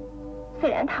虽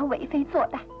然他为非作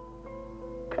歹，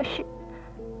可是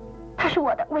他是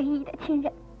我的唯一的亲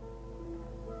人。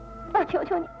我求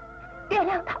求你，原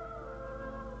谅他，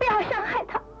不要伤害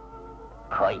他。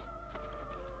可以，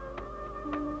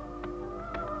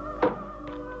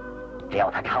只要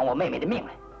他偿我妹妹的命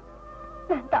来。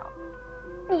难道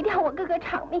你一定要我哥哥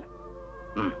偿命？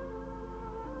嗯。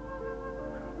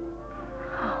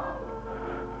好。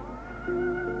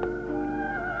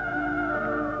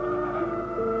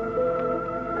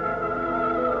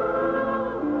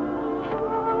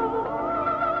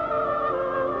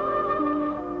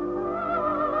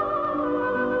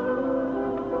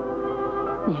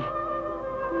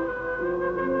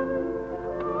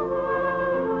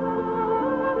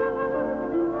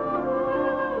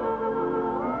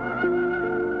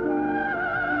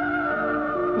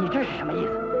你这是什么意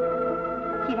思？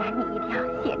既然你一定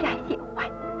要血债血还，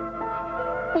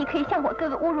你可以像我哥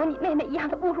哥侮辱你妹妹一样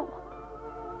的侮辱我，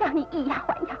让你以牙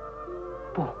还牙。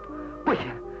不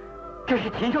行，这是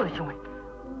禽兽的行为。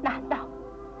难道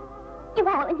你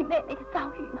忘了你妹妹的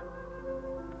遭遇吗？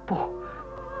不，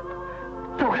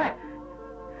走开，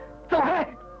走开！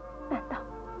难道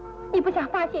你不想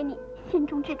发泄你心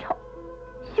中之仇、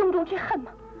胸中之恨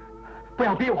吗？不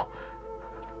要逼我，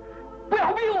不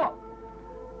要逼我！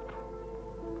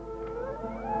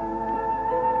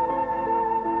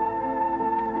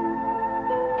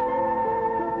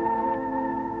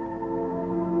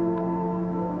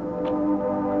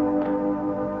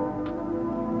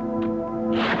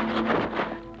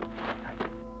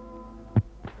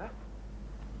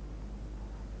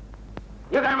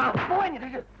你要干什么？不关你的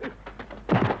事。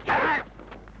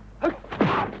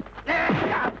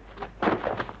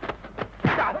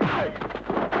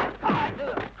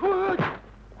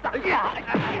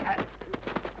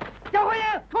杨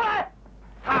慧英，出来！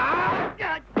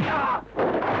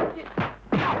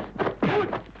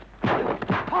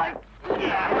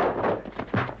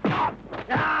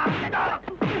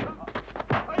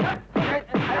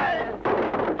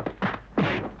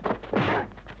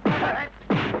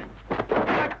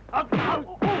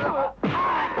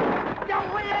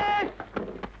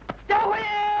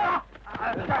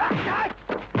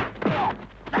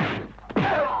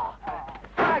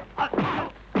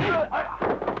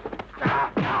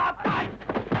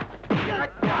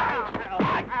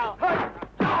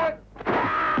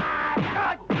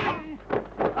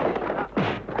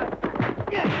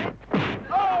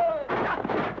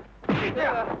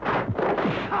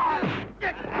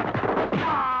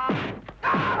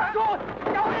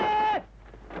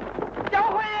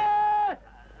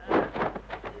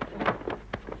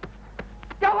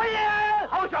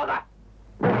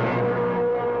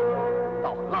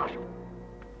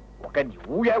跟你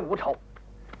无冤无仇，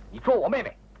你捉我妹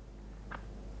妹，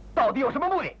到底有什么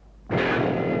目的？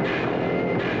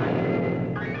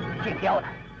姓刁的，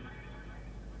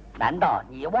难道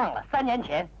你忘了3年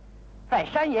前在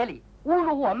山野里侮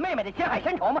辱我妹妹的血海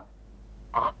深仇吗？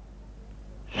啊，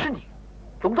是你，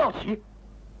龙兆奇。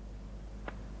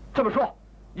这么说，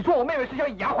你捉我妹妹是想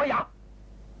以牙还牙？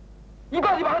你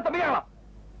到底把她怎么样了？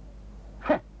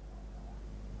哼，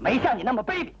没像你那么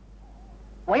卑鄙，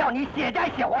我要你血债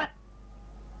血还。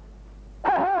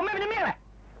快还我妹妹的命来！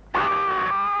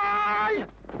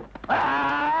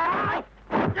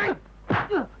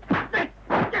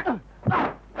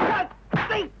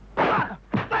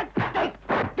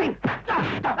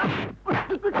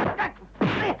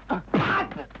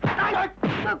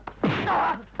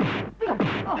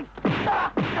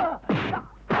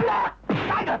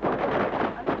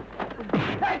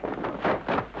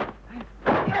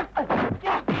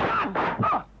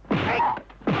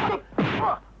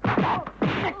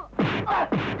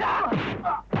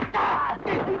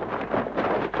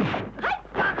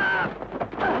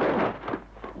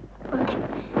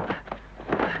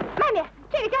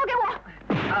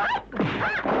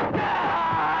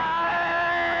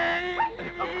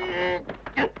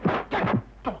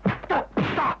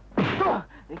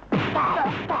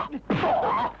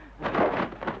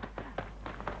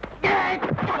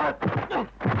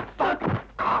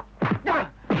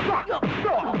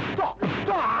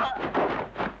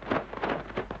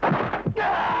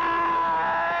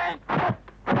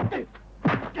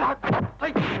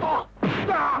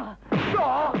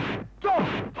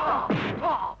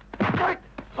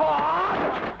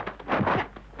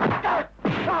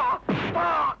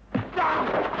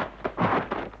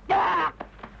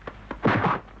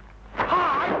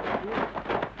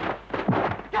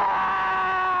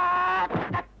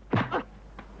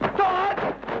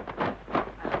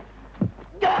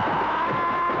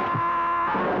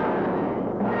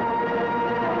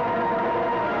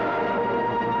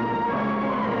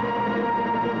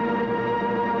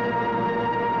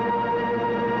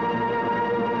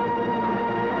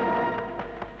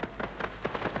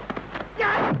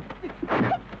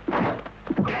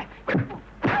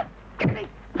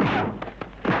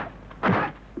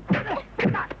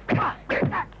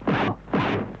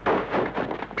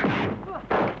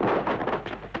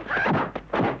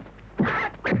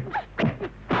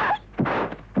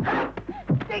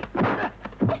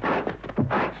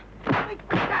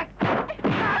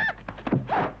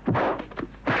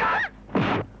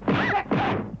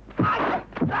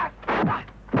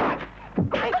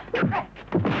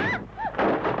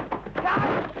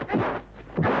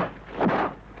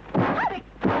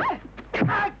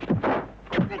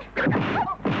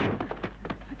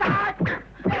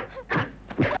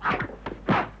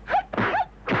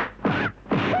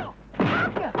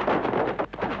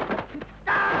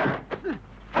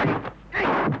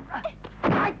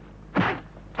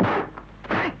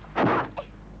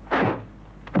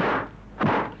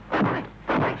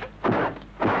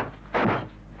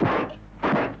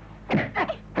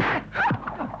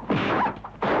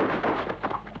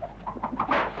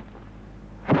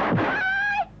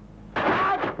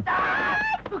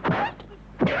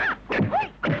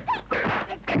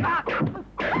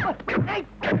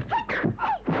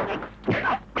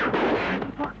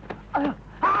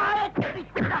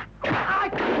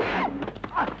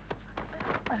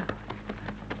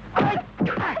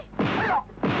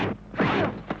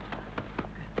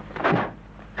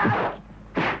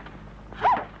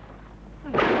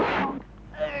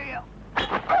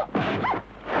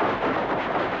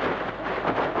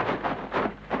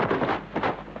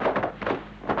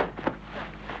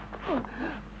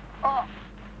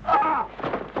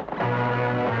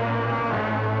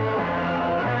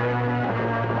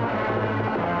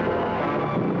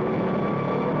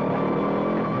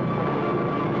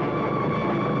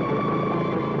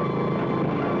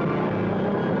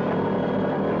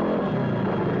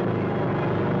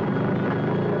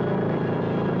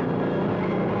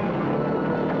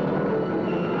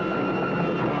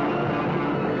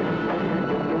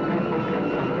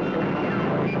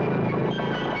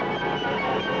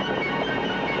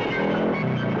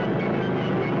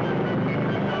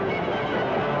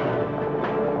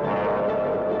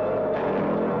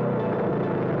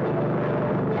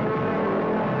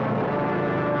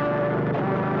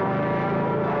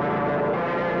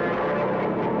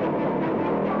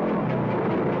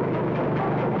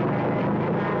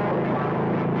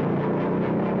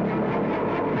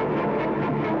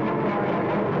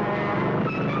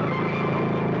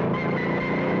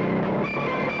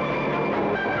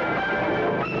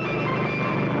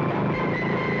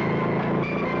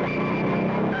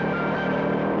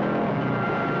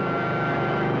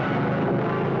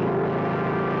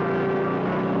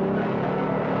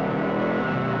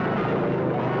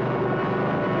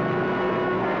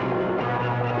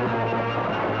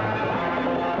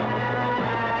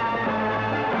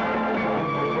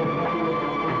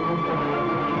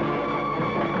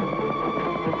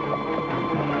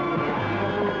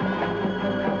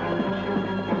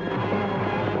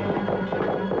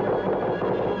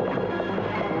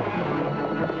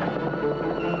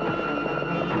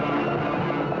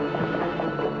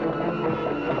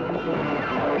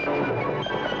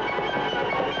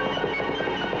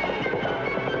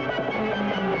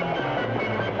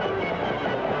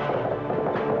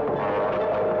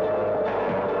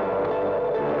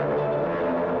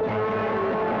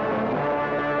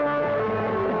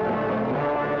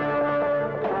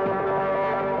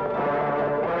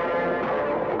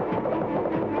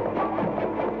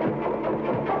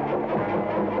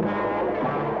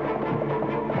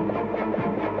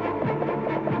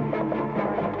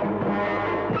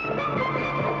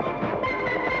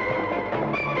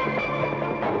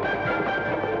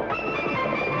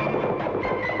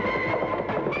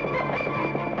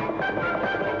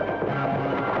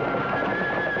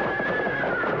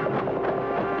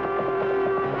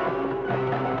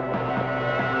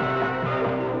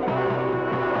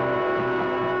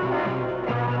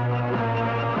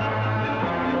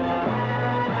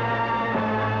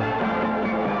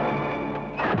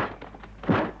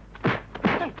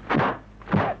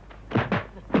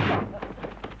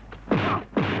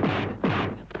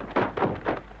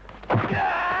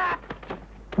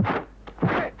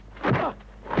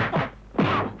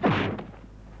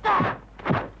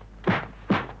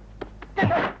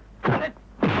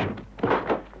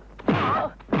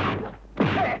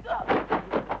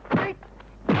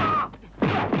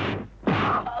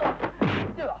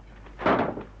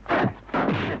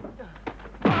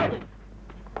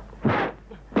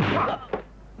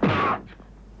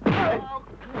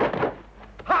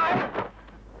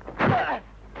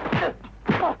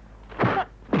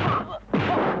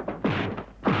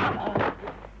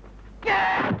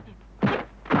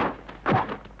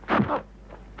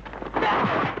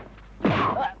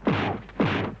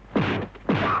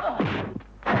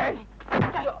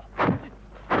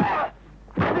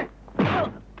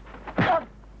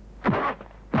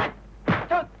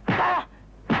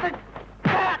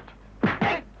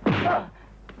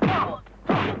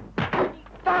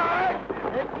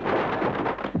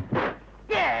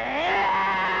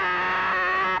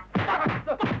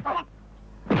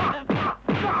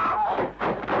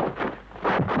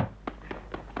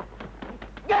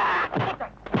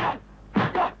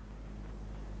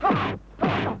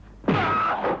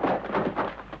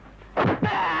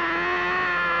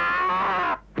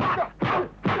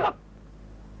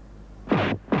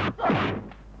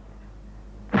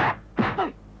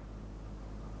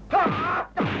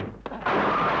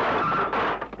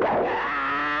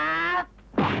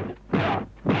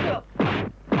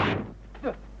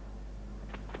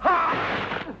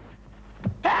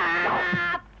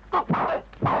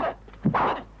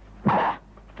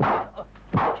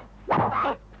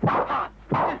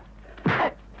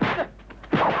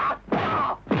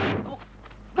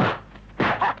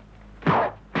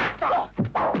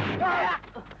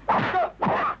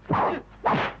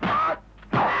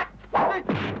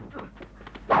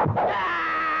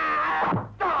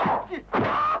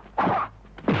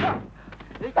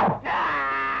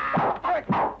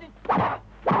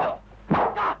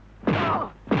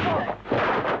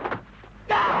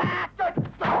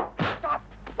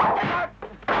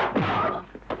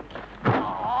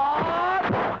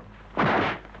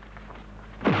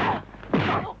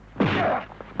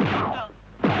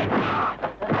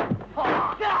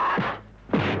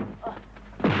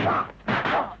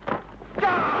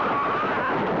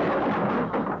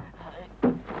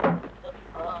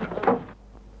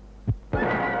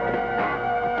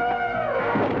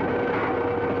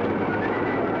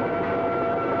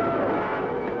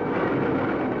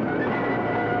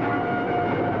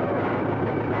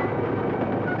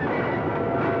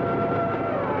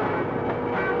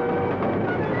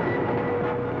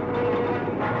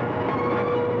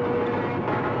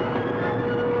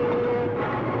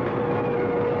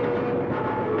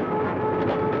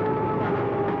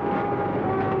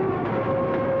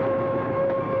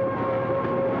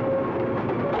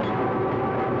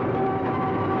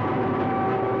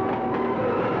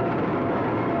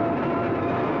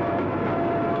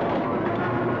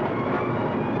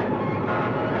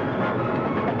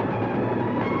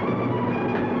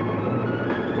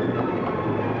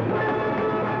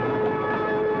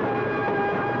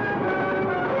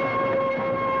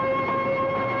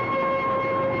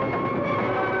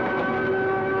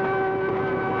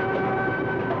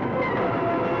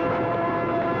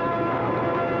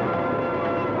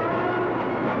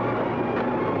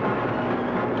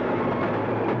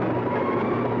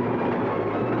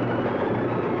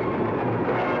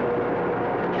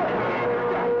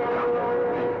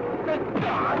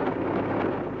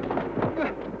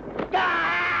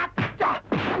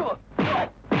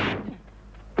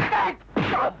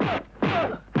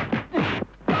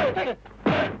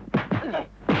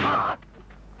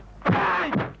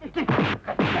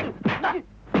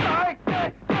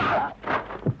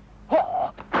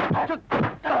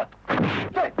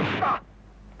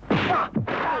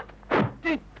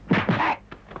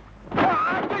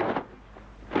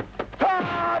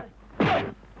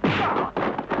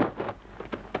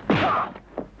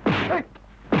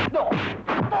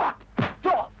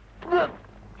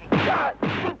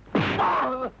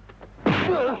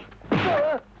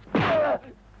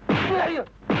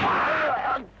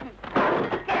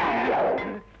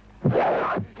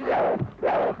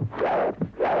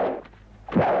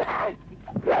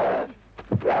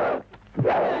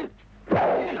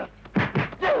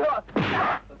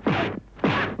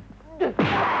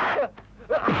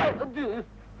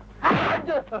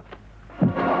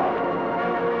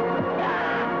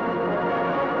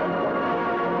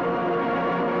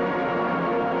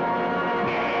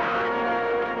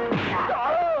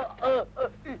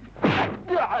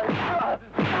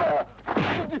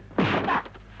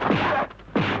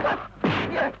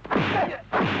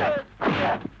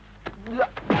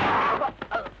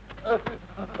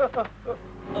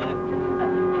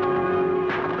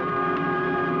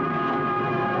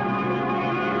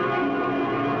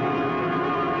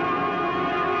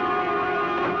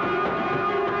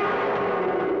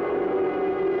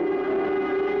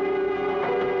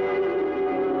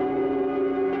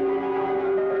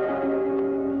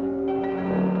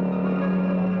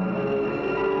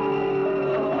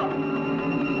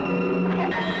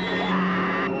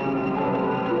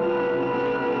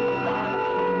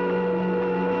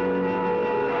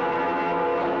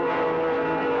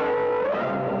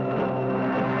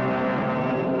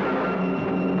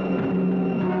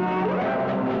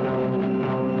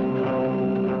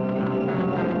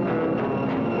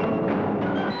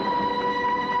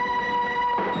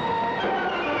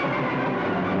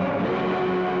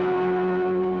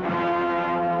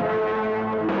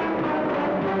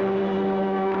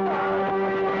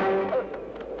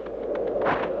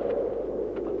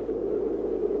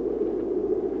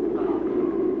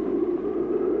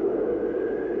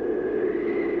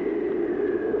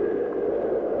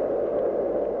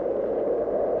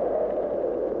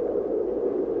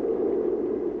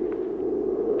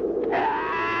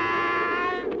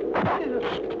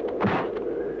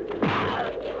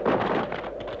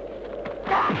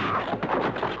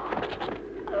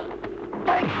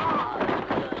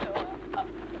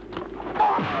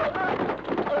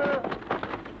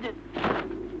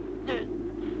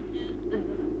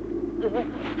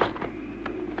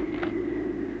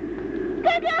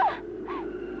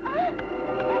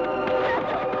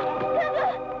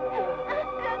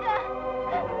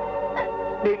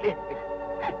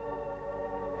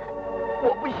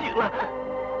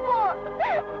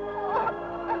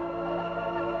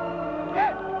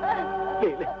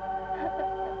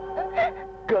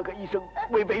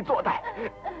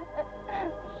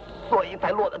所以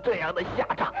才落得这样的下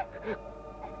场。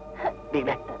玲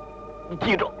玲，你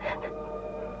记住，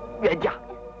冤家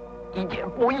宜解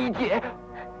不宜结，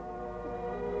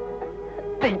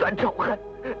这段仇恨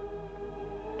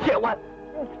千万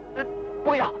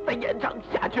不要再延长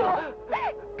下去了。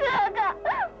哥哥，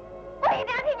我一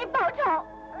定要替你报仇。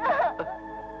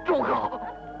住口！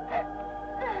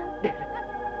玲玲，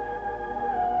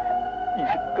你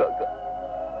是哥哥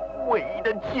唯一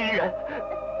的亲人，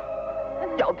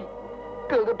要替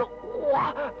哥哥的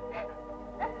话，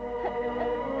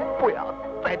不要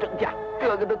再增加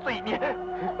哥哥的罪孽。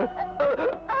哥哥，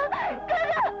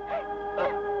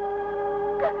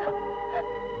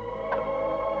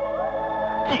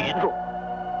记住，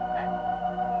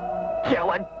千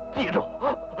万记住，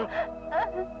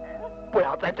不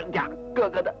要再增加哥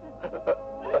哥的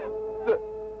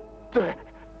罪。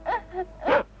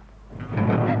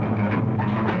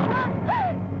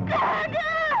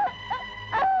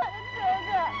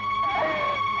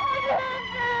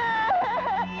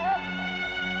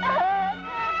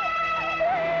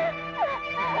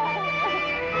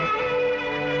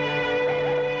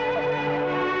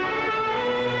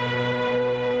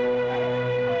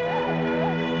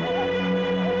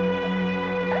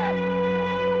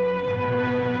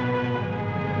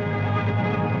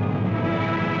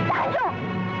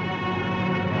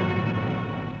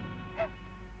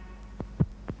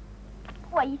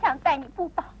我一向待你不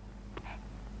薄，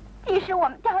即使我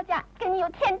们刁家跟你有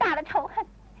天大的仇恨，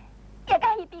也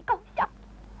该一笔勾销。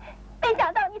没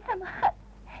想到你这么狠，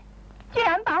居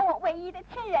然把我唯一的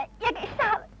亲人也给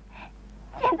杀了。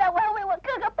现在我要为我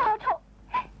哥哥报仇，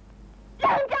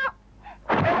两招！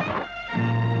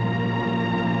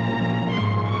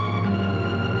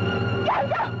两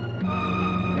招！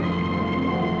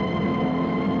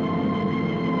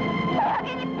我要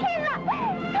跟你拼了！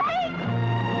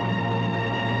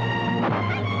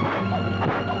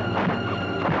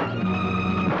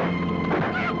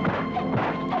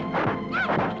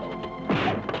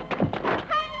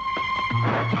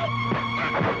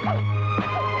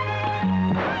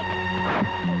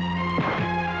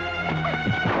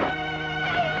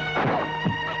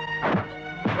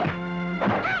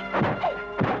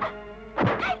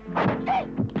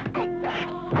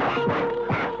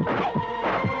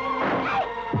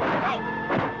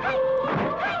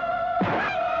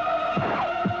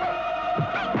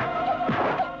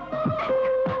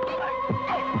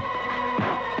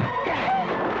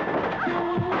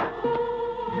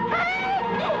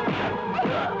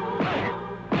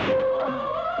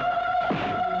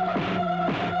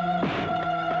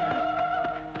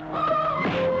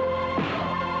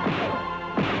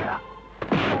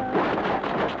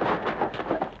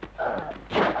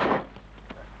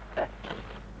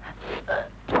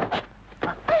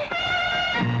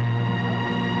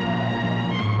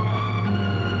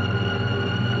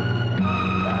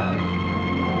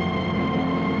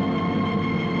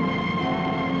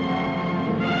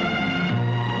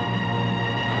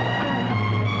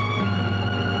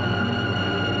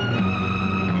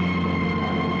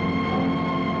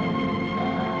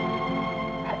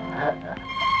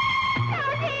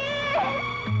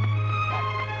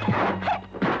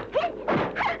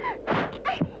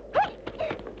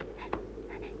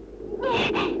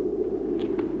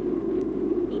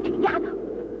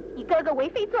为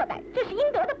非作歹，这是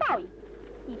应得的报应。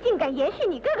你竟敢延续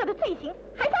你哥哥的罪行，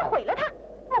还想毁了他？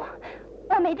不，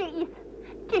我没这个意思，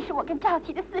这是我跟赵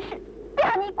琪的私事，不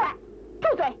要你管。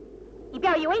住嘴！你不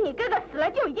要以为你哥哥死了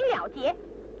就已经了结，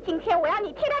今天我要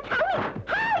你替他偿